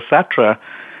 minerals, etc.,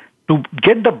 to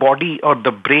get the body or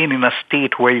the brain in a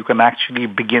state where you can actually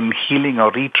begin healing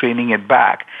or retraining it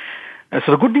back.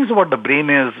 So the good news about the brain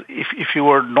is if you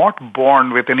were not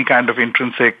born with any kind of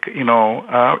intrinsic,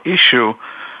 issue,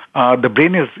 the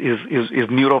brain is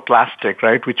neuroplastic,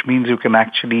 right? Which means you can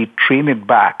actually train it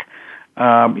back,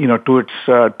 to its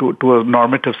to a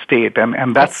normative state,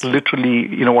 and that's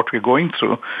literally what we're going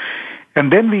through.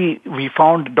 And then we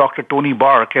found Dr. Toni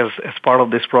Bark as part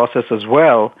of this process as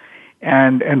well.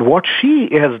 And what she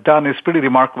has done is pretty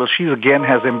remarkable. She again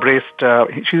has embraced,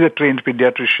 she's a trained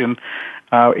pediatrician,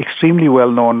 extremely well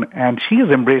known, and she has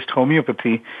embraced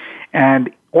homeopathy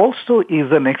and also is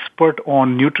an expert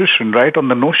on nutrition, right? On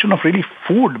the notion of really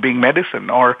food being medicine,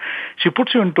 or she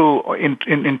puts you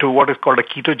into what is called a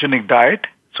ketogenic diet.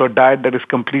 So a diet that is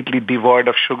completely devoid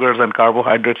of sugars and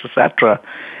carbohydrates, etc.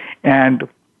 And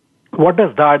what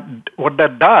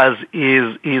that does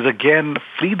is again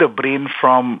free the brain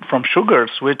from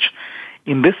sugars, which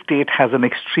in this state has an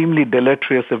extremely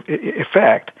deleterious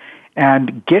effect,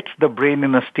 and gets the brain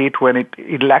in a state when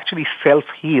it'll actually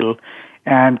self-heal.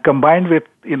 And combined with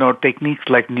techniques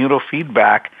like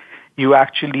neurofeedback, you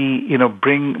actually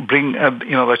bring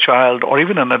the child or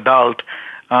even an adult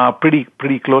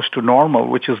pretty close to normal,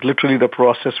 which is literally the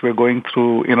process we're going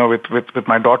through with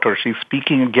my daughter. She's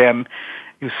speaking again.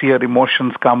 You see her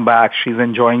emotions come back. She's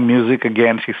enjoying music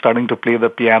again. She's starting to play the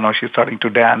piano. She's starting to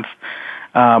dance.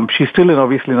 She's still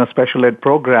obviously in a special ed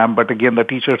program, but again, the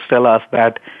teachers tell us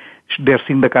that they've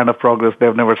seen the kind of progress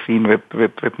they've never seen with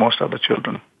most other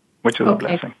children, which is a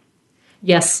blessing.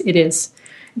 Yes, it is.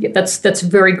 That's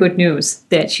very good news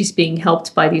that she's being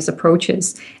helped by these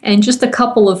approaches. And just a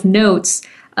couple of notes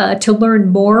to learn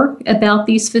more about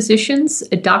these physicians.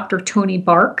 Dr. Toni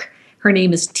Bark. Her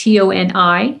name is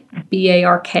ToniBark,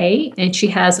 and she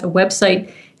has a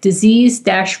website,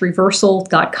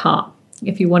 disease-reversal.com,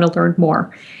 if you want to learn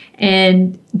more.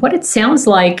 And what it sounds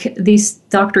like these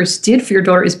doctors did for your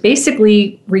daughter is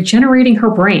basically regenerating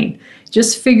her brain,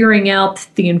 just figuring out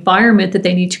the environment that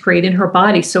they need to create in her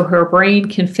body so her brain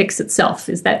can fix itself.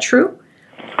 Is that true?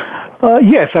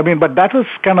 Yes, but that was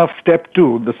kind of step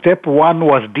 2. The step 1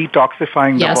 was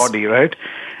detoxifying the body, right?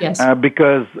 Yes.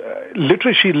 Because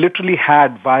she literally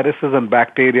had viruses and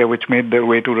bacteria which made their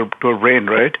way to her brain,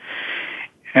 right?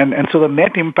 And so the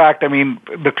net impact,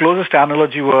 the closest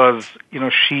analogy was,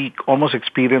 she almost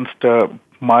experienced a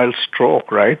mild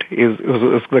stroke, right? Is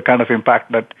the kind of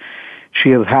impact that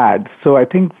she has had. So I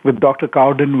think with Dr.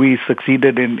 Cowden, we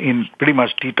succeeded in pretty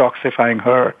much detoxifying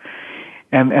her.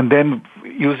 And then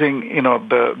using,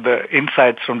 the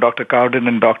insights from Dr. Cowden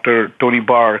and Dr. Toni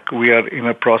Bark, we are in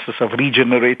a process of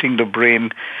regenerating the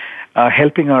brain,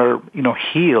 helping her,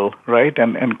 heal, right?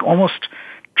 And almost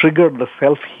trigger the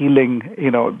self-healing,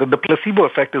 the placebo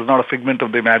effect is not a figment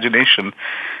of the imagination.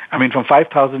 From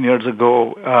 5,000 years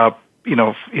ago,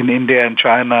 in India and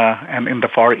China and in the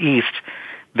Far East,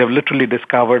 they've literally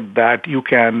discovered that you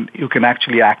can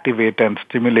actually activate and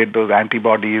stimulate those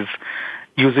antibodies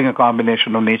using a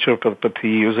combination of naturopathy,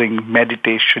 using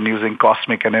meditation, using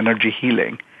cosmic and energy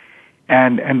healing.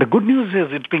 And the good news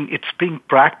is it's being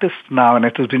practiced now, and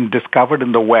it has been discovered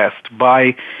in the West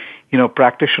by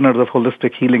practitioners of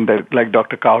holistic healing like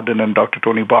Dr. Cowden and Dr.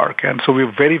 Toni Bark. And so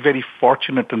we're very, very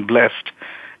fortunate and blessed,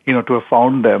 to have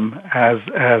found them as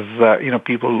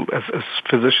people, as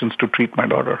physicians to treat my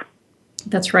daughter.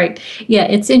 That's right. Yeah,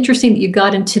 it's interesting that you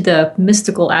got into the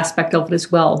mystical aspect of it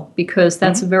as well, because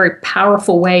that's a very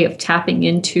powerful way of tapping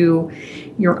into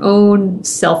your own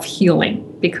self-healing,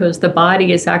 because the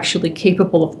body is actually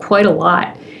capable of quite a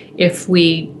lot if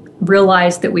we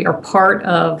realize that we are part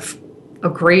of a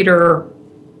greater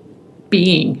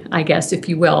being, I guess, if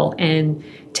you will, and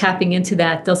tapping into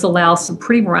that does allow some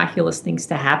pretty miraculous things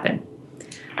to happen.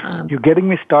 You're getting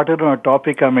me started on a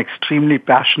topic I'm extremely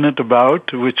passionate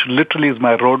about, which literally is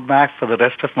my roadmap for the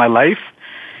rest of my life,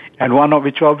 and one of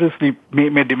which obviously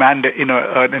may demand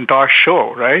an entire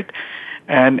show, right?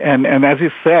 And as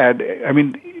you said,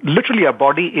 literally our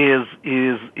body is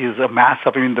a mass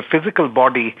of, the physical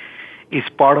body is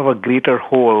part of a greater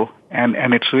whole,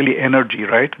 and it's really energy,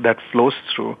 right, that flows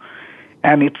through.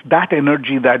 And it's that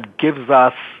energy that gives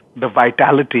us the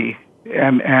vitality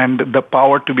and the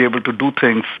power to be able to do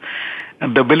things,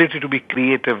 and the ability to be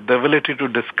creative, the ability to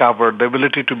discover, the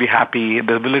ability to be happy,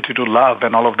 the ability to love,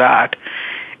 and all of that.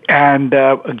 And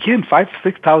again,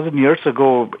 5,000-6,000 years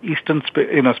ago, Eastern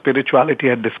spirituality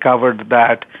had discovered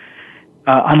that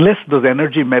unless those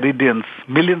energy meridians,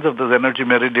 millions of those energy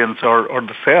meridians or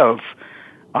the cells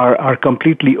are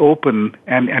completely open,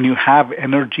 and you have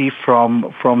energy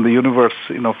from the universe,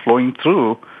 flowing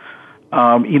through,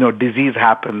 disease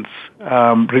happens,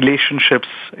 relationships,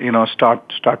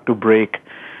 start to break,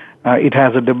 it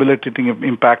has a debilitating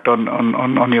impact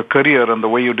on your career and the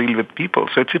way you deal with people.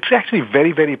 So it's actually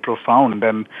very, very profound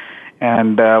and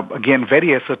again,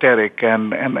 very esoteric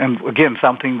and again,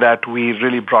 something that we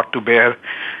really brought to bear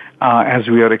as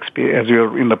we are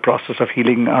in the process of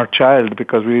healing our child,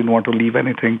 because we didn't want to leave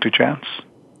anything to chance.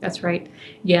 That's right.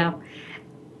 Yeah.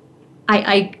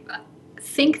 I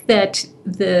think that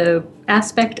the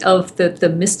aspect of the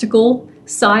mystical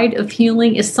side of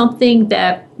healing is something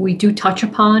that we do touch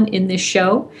upon in this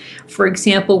show. For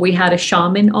example, we had a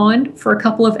shaman on for a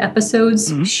couple of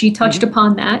episodes. Mm-hmm. She touched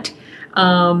upon that.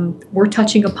 We're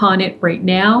touching upon it right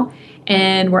now.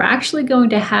 And we're actually going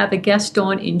to have a guest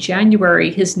on in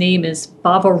January. His name is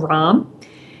Bava Ram.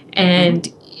 And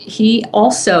he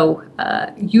also,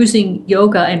 using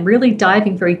yoga and really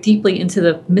diving very deeply into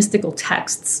the mystical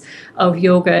texts of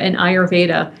yoga and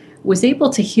Ayurveda, was able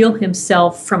to heal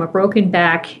himself from a broken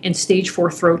back and stage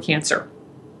 4 throat cancer.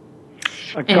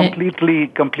 I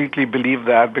completely believe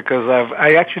that, because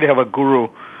I actually have a guru,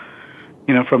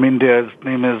 from India. His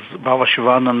name is Baba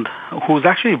Shivanand, who's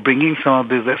actually bringing some of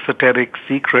these esoteric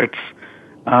secrets,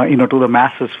 to the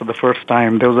masses for the first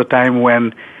time. There was a time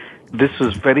when this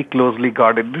was very closely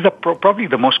guarded. These are probably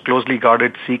the most closely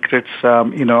guarded secrets,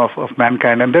 of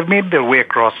mankind, and they've made their way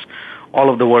across all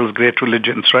of the world's great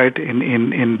religions, right?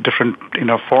 In different,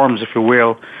 forms, if you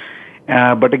will.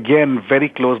 But again, very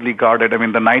closely guarded. I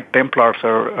mean, the Knight Templars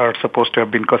are supposed to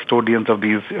have been custodians of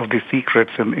these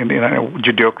secrets in a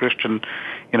Judeo-Christian,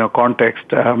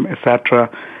 context, etc.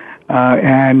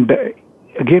 And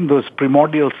again, those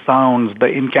primordial sounds, the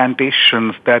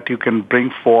incantations that you can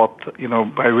bring forth,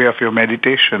 by way of your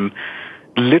meditation,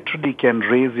 literally can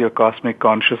raise your cosmic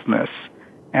consciousness.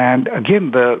 And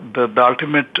again, the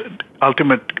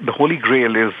ultimate, the Holy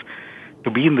Grail is to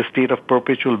be in the state of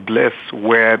perpetual bliss,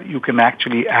 where you can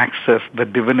actually access the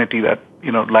divinity that,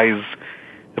 lies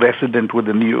resident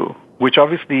within you, which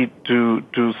obviously to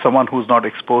someone who's not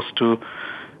exposed to,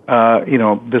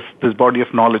 this body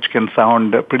of knowledge can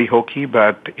sound pretty hokey,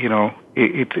 but,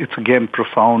 it's again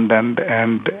profound and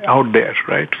out there,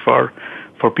 right? For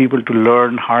people to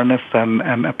learn, harness,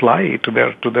 and apply to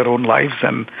their own lives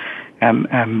and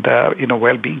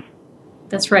well-being.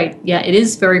 That's right. Yeah, it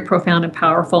is very profound and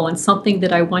powerful, and something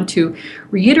that I want to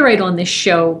reiterate on this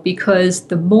show, because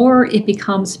the more it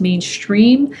becomes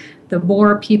mainstream, the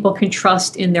more people can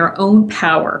trust in their own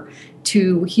power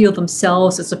to heal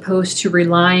themselves, as opposed to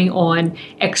relying on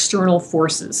external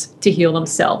forces to heal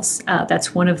themselves.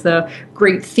 That's one of the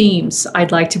great themes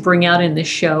I'd like to bring out in this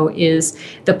show, is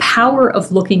the power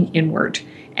of looking inward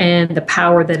and the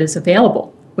power that is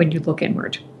available when you look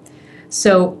inward.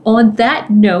 So on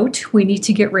that note, we need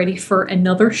to get ready for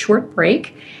another short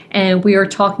break. And we are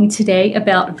talking today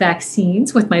about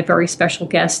vaccines with my very special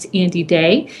guest, Andy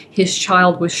Day. His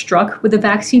child was struck with a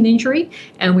vaccine injury,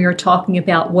 and we are talking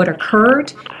about what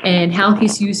occurred and how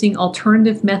he's using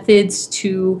alternative methods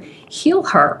to heal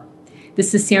her.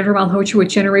 This is Sandra Malhotra with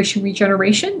Generation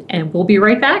Regeneration, and we'll be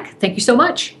right back. Thank you so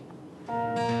much.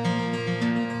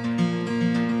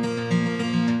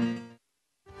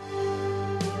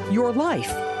 Your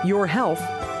life, your health,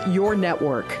 your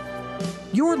network.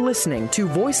 You're listening to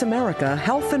Voice America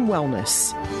Health and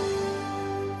Wellness.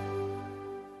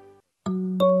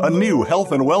 A new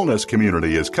health and wellness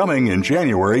community is coming in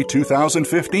January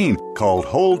 2015 called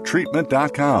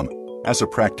HoldTreatment.com. As a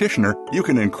practitioner, you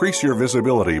can increase your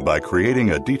visibility by creating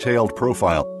a detailed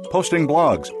profile, posting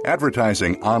blogs,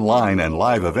 advertising online and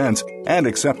live events, and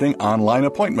accepting online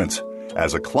appointments.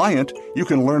 As a client, you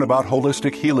can learn about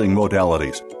holistic healing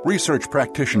modalities, research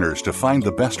practitioners to find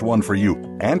the best one for you,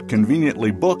 and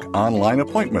conveniently book online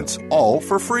appointments, all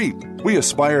for free. We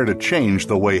aspire to change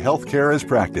the way healthcare is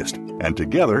practiced, and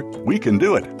together we can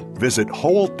do it. Visit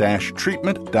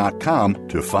whole-treatment.com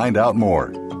to find out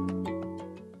more.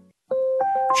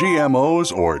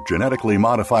 GMOs, or genetically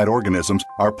modified organisms,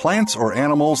 are plants or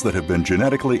animals that have been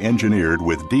genetically engineered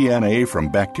with DNA from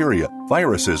bacteria,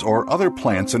 viruses, or other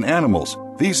plants and animals.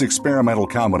 These experimental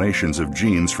combinations of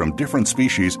genes from different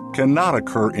species cannot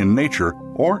occur in nature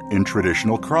or in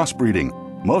traditional crossbreeding.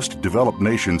 Most developed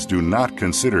nations do not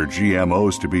consider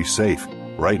GMOs to be safe.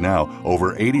 Right now,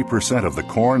 over 80% of the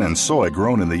corn and soy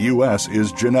grown in the U.S.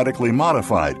 is genetically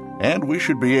modified, and we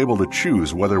should be able to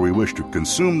choose whether we wish to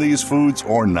consume these foods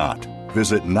or not.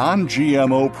 Visit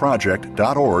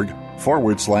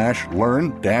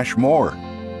nongmoproject.org/learn-more.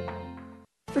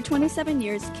 For 27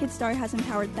 years, KidStar has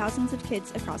empowered thousands of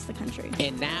kids across the country.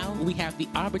 And now we have the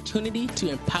opportunity to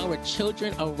empower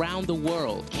children around the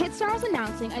world. KidStar is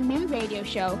announcing a new radio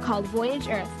show called Voyage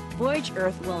Earth. Voyage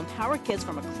Earth will empower kids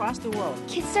from across the world.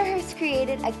 KidStar has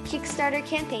created a Kickstarter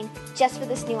campaign just for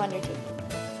this new undertaking.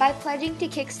 By pledging to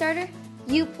Kickstarter,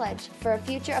 you pledge for a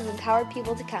future of empowered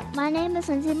people to come. My name is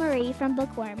Lindsay Marie from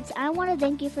Bookworms. I want to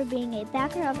thank you for being a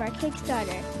backer of our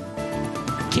Kickstarter.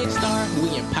 Kickstarter,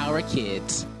 we empower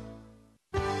kids.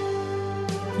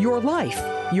 Your life,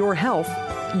 your health,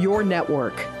 your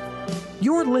network.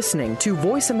 You're listening to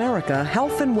Voice America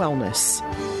Health and Wellness.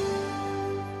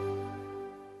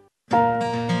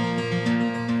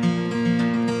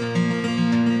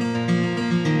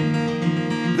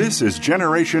 This is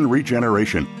Generation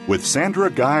Regeneration with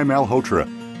Sandra Guy Malhotra.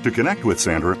 To connect with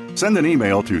Sandra, send an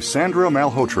email to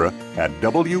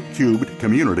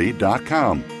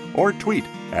sandramalhotra@wcubedcommunity.com or tweet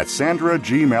at Sandra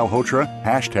G. Malhotra,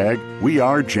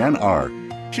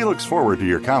 #WeAreGenR. She looks forward to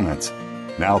your comments.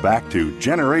 Now back to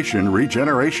Generation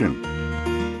Regeneration.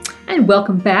 And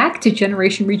welcome back to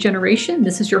Generation Regeneration.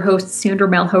 This is your host, Sandra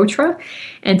Malhotra.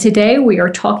 And today we are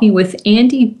talking with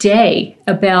Andy Day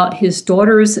about his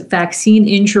daughter's vaccine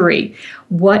injury,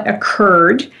 what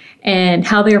occurred, and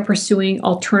how they are pursuing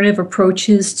alternative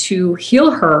approaches to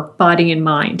heal her body and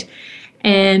mind.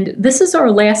 And this is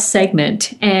our last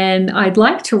segment. And I'd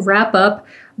like to wrap up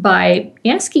by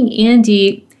asking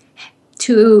Andy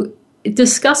to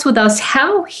discuss with us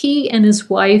how he and his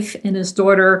wife and his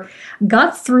daughter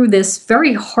got through this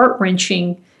very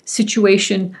heart-wrenching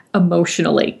situation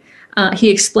emotionally. He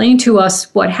explained to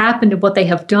us what happened and what they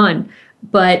have done,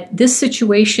 but this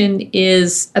situation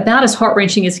is about as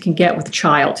heart-wrenching as it can get with a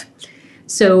child.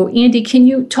 So, Andy, can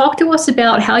you talk to us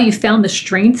about how you found the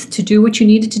strength to do what you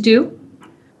needed to do?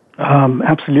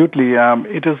 Absolutely.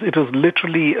 It is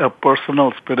literally a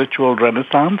personal spiritual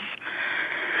renaissance.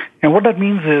 And what that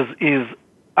means is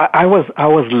I was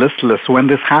listless when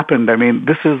this happened. I mean,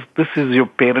 this is your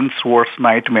parents' worst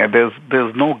nightmare.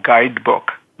 There's no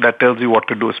guidebook that tells you what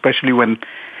to do, especially when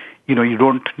you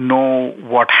don't know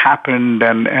what happened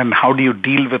and how do you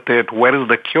deal with it. Where is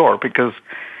the cure? Because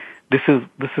this is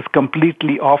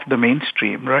completely off the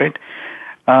mainstream, right?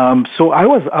 So I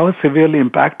was severely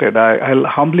impacted. I'll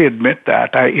humbly admit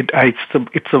that. It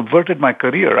subverted my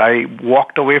career. I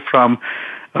walked away from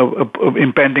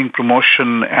impending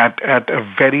promotion at a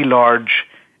very large,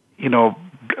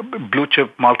 blue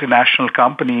chip multinational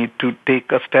company to take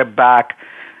a step back,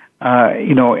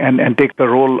 and take the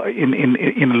role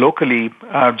in locally,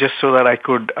 just so that I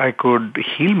could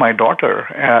heal my daughter.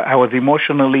 I was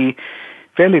emotionally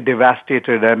fairly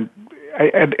devastated, and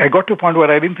I got to a point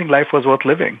where I didn't think life was worth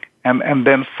living. And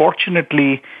then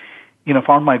fortunately,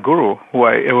 found my guru, who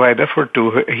I referred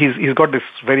to. He's got this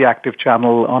very active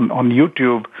channel on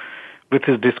YouTube with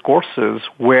his discourses,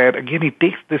 where again he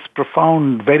takes this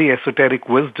profound, very esoteric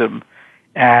wisdom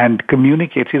and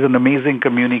communicates. He's an amazing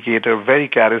communicator, very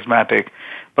charismatic.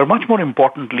 But much more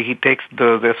importantly, he takes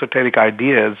the esoteric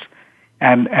ideas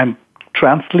and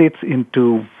translates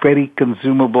into very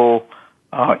consumable,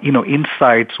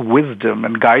 insights, wisdom,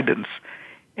 and guidance.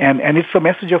 And it's a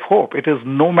message of hope. It is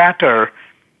no matter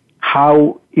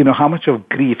how much of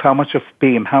grief, how much of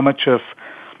pain, how much of,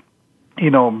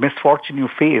 misfortune you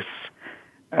face.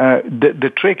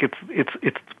 The trick,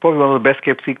 it's probably one of the best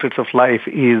kept secrets of life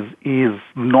is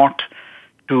not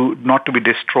to be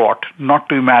distraught, not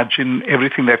to imagine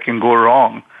everything that can go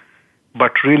wrong,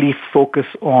 but really focus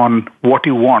on what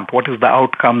you want, what is the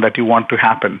outcome that you want to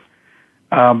happen,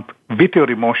 with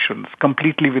your emotions,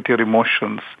 completely with your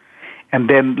emotions. And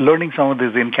then learning some of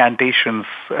these incantations,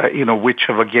 which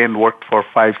have again worked for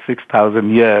 5,000-6,000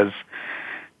 years,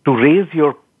 to raise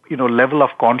your, level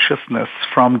of consciousness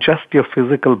from just your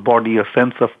physical body, your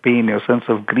sense of pain, your sense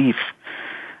of grief,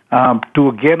 to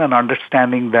again an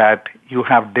understanding that you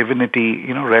have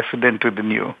divinity, resident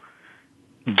within you.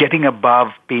 Getting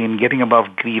above pain, getting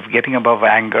above grief, getting above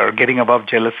anger, getting above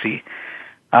jealousy.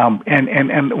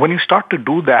 And when you start to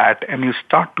do that and you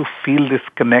start to feel this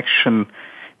connection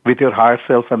with your higher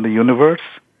self and the universe,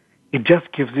 it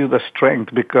just gives you the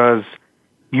strength because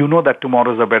you know that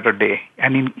tomorrow is a better day.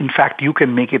 And in fact, you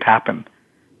can make it happen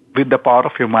with the power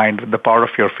of your mind, with the power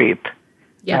of your faith.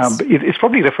 Yes. It's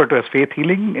probably referred to as faith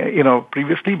healing,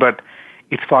 previously, but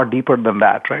it's far deeper than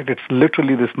that, right? It's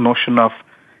literally this notion of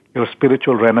your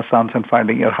spiritual renaissance and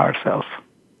finding your higher self.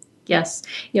 Yes.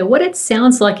 Yeah, what it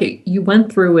sounds like you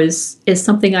went through is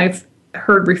something I've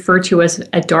heard referred to as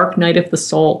a dark night of the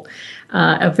soul,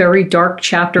 a very dark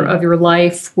chapter of your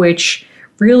life, which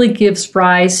really gives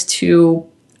rise to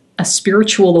a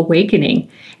spiritual awakening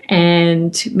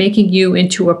and making you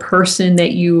into a person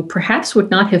that you perhaps would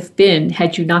not have been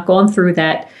had you not gone through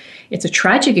that. It's a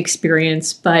tragic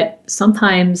experience, but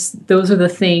sometimes those are the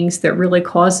things that really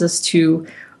cause us to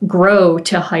grow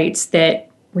to heights that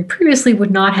we previously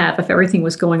would not have if everything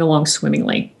was going along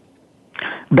swimmingly.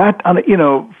 That,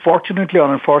 fortunately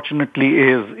or unfortunately,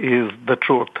 is the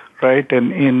truth, right?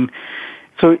 And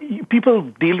so people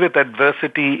deal with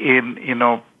adversity in,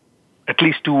 at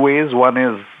least two ways. One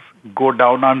is go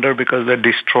down under because they're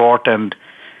distraught and,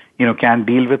 can't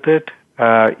deal with it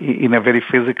in a very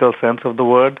physical sense of the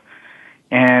word.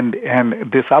 And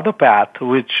this other path,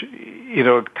 which,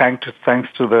 thanks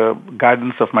to the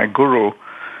guidance of my guru,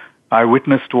 I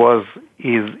witnessed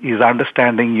is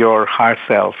understanding your higher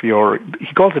self. He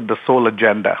calls it the soul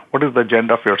agenda. What is the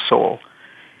agenda of your soul?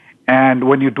 And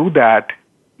when you do that,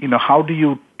 how do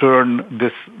you turn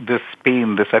this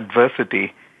pain, this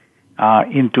adversity,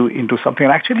 into something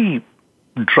and actually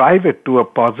drive it to a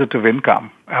positive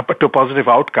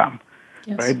outcome,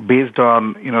 yes. Right? Based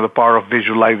on the power of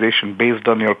visualization, based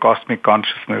on your cosmic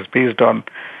consciousness, based on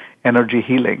energy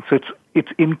healing. So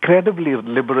it's incredibly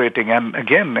liberating. And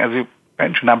again, as you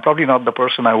mentioned, I'm probably not the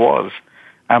person I was.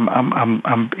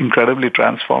 I'm incredibly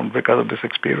transformed because of this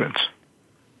experience.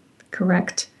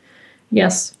 Correct.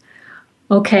 Yes.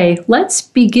 Okay, let's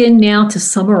begin now to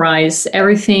summarize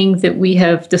everything that we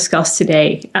have discussed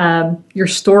today. Your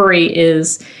story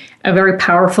is a very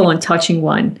powerful and touching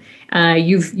one.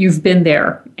 You've been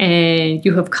there, and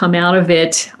you have come out of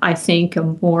it, I think, a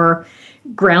more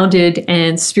grounded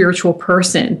and spiritual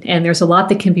person. And there's a lot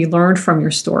that can be learned from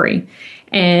your story.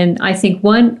 And I think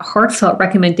one heartfelt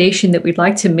recommendation that we'd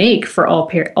like to make for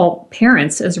all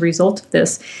parents as a result of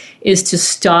this is to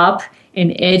stop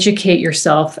and educate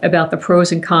yourself about the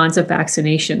pros and cons of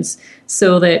vaccinations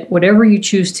so that whatever you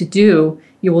choose to do,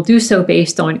 you will do so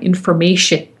based on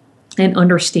information and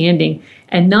understanding,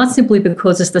 and not simply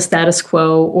because it's the status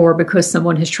quo or because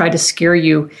someone has tried to scare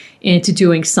you into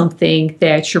doing something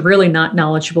that you're really not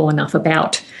knowledgeable enough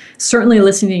about. Certainly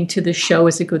listening to this show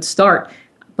is a good start,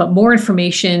 but more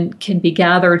information can be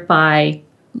gathered by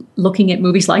looking at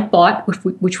movies like Bought,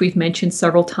 which we've mentioned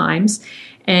several times,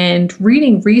 and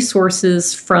reading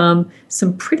resources from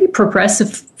some pretty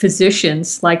progressive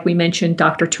physicians, like we mentioned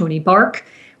Dr. Tony Bark,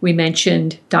 we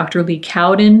mentioned Dr. Lee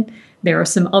Cowden. There are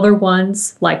some other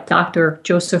ones like Dr.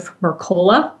 Joseph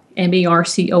Mercola,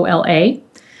 Mercola,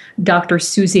 Dr.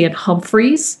 Suzanne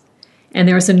Humphreys, and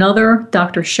there's another,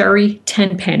 Dr. Sherry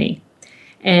Tenpenny.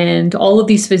 And all of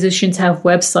these physicians have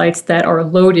websites that are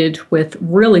loaded with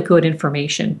really good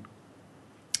information.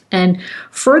 And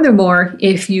furthermore,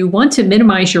 if you want to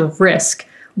minimize your risk,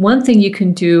 one thing you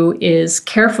can do is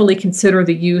carefully consider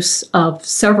the use of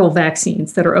several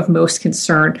vaccines that are of most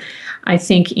concern. I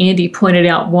think Andy pointed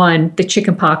out one, the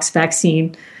chickenpox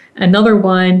vaccine. Another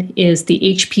one is the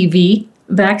HPV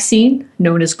vaccine,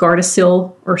 known as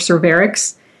Gardasil or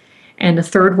Cervarix. And the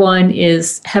third one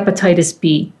is hepatitis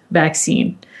B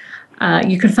vaccine.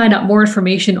 You can find out more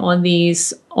information on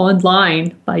these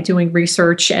online by doing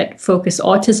research at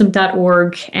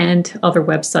focusautism.org and other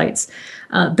websites.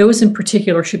 Those in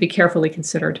particular should be carefully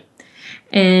considered.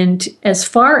 And as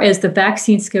far as the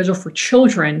vaccine schedule for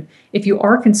children, if you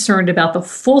are concerned about the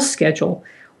full schedule,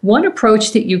 one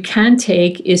approach that you can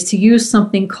take is to use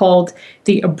something called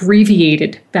the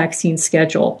abbreviated vaccine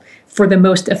schedule for the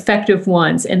most effective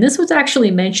ones. And this was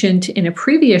actually mentioned in a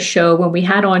previous show when we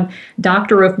had on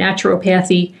Doctor of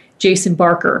Naturopathy, Jason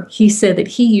Barker. He said that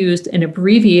he used an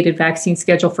abbreviated vaccine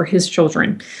schedule for his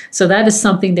children. So that is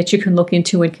something that you can look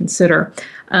into and consider.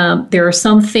 There are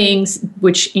some things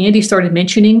which Andy started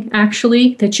mentioning,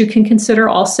 actually, that you can consider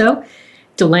also.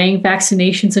 Delaying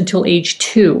vaccinations until age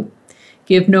 2.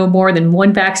 Give no more than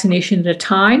one vaccination at a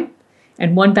time,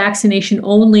 and one vaccination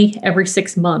only every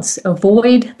 6 months.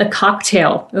 Avoid the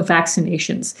cocktail of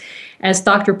vaccinations. As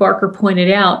Dr. Barker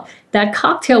pointed out, that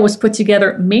cocktail was put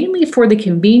together mainly for the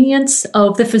convenience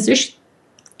of the physician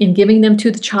in giving them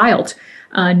to the child,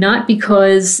 not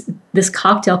because this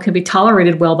cocktail can be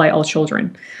tolerated well by all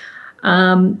children.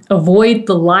 Avoid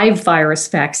the live virus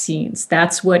vaccines.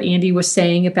 That's what Andy was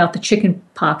saying about the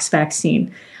chickenpox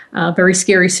vaccine. Very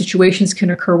scary situations can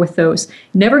occur with those.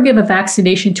 Never give a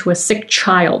vaccination to a sick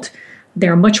child.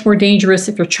 They're much more dangerous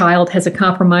if your child has a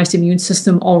compromised immune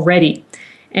system already.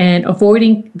 And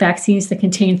avoiding vaccines that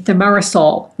contain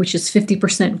thimerosal, which is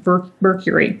 50%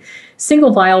 mercury.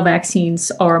 Single vial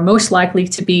vaccines are most likely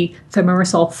to be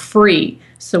thimerosal free.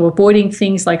 So avoiding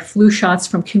things like flu shots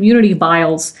from community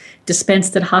vials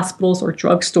dispensed at hospitals or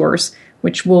drugstores,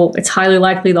 it's highly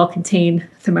likely they'll contain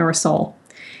thimerosal.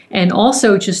 And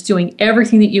also just doing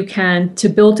everything that you can to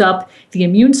build up the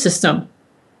immune system.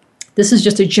 This is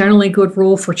just a generally good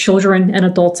rule for children and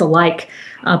adults alike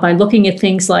by looking at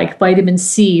things like vitamin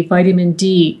C, vitamin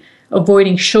D,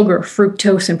 avoiding sugar,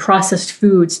 fructose, and processed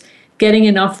foods, getting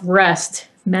enough rest,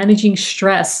 managing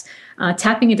stress,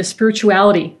 tapping into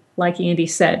spirituality, like Andy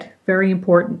said, very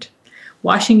important.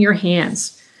 washing your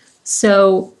hands.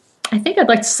 So I think I'd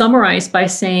like to summarize by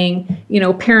saying,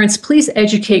 parents, please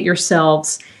educate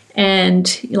yourselves.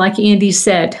 And like Andy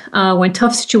said, when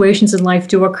tough situations in life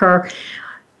do occur,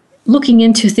 looking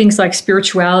into things like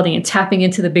spirituality and tapping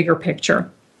into the bigger picture.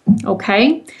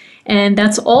 Okay? And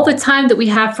that's all the time that we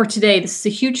have for today. This is a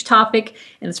huge topic,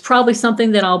 and it's probably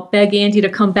something that I'll beg Andy to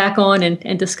come back on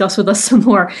and discuss with us some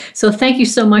more. So thank you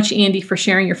so much, Andy, for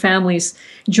sharing your family's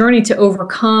journey to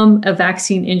overcome a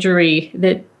vaccine injury.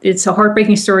 That it's a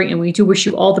heartbreaking story, and we do wish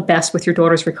you all the best with your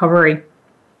daughter's recovery.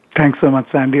 Thanks so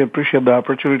much, Sandy. I appreciate the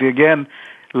opportunity. Again,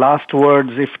 last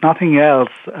words, if nothing else,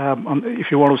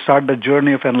 if you want to start the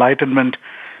journey of enlightenment,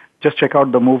 just check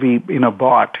out the movie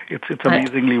Bot. It's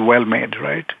amazingly well made,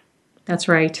 right? That's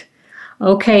right.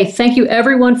 Okay, thank you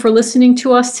everyone for listening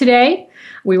to us today.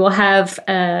 We will have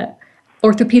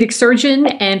orthopedic surgeon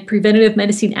and preventative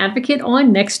medicine advocate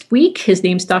on next week. His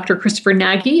name's Dr. Christopher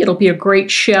Nagy. It'll be a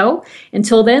great show.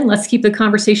 Until then, let's keep the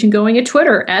conversation going at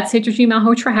Twitter at Satyajit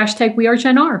Malhotra,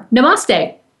 #WeAreGenR.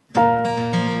 Namaste.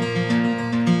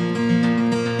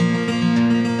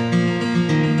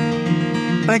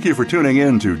 Thank you for tuning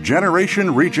in to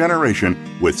Generation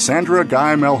Regeneration with Sandra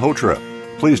Guy Malhotra.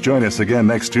 Please join us again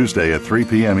next Tuesday at 3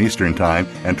 p.m. Eastern Time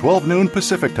and 12 noon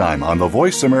Pacific Time on the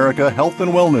Voice America Health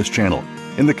and Wellness Channel.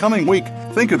 In the coming week,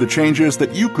 think of the changes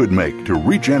that you could make to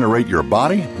regenerate your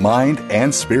body, mind,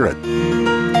 and spirit.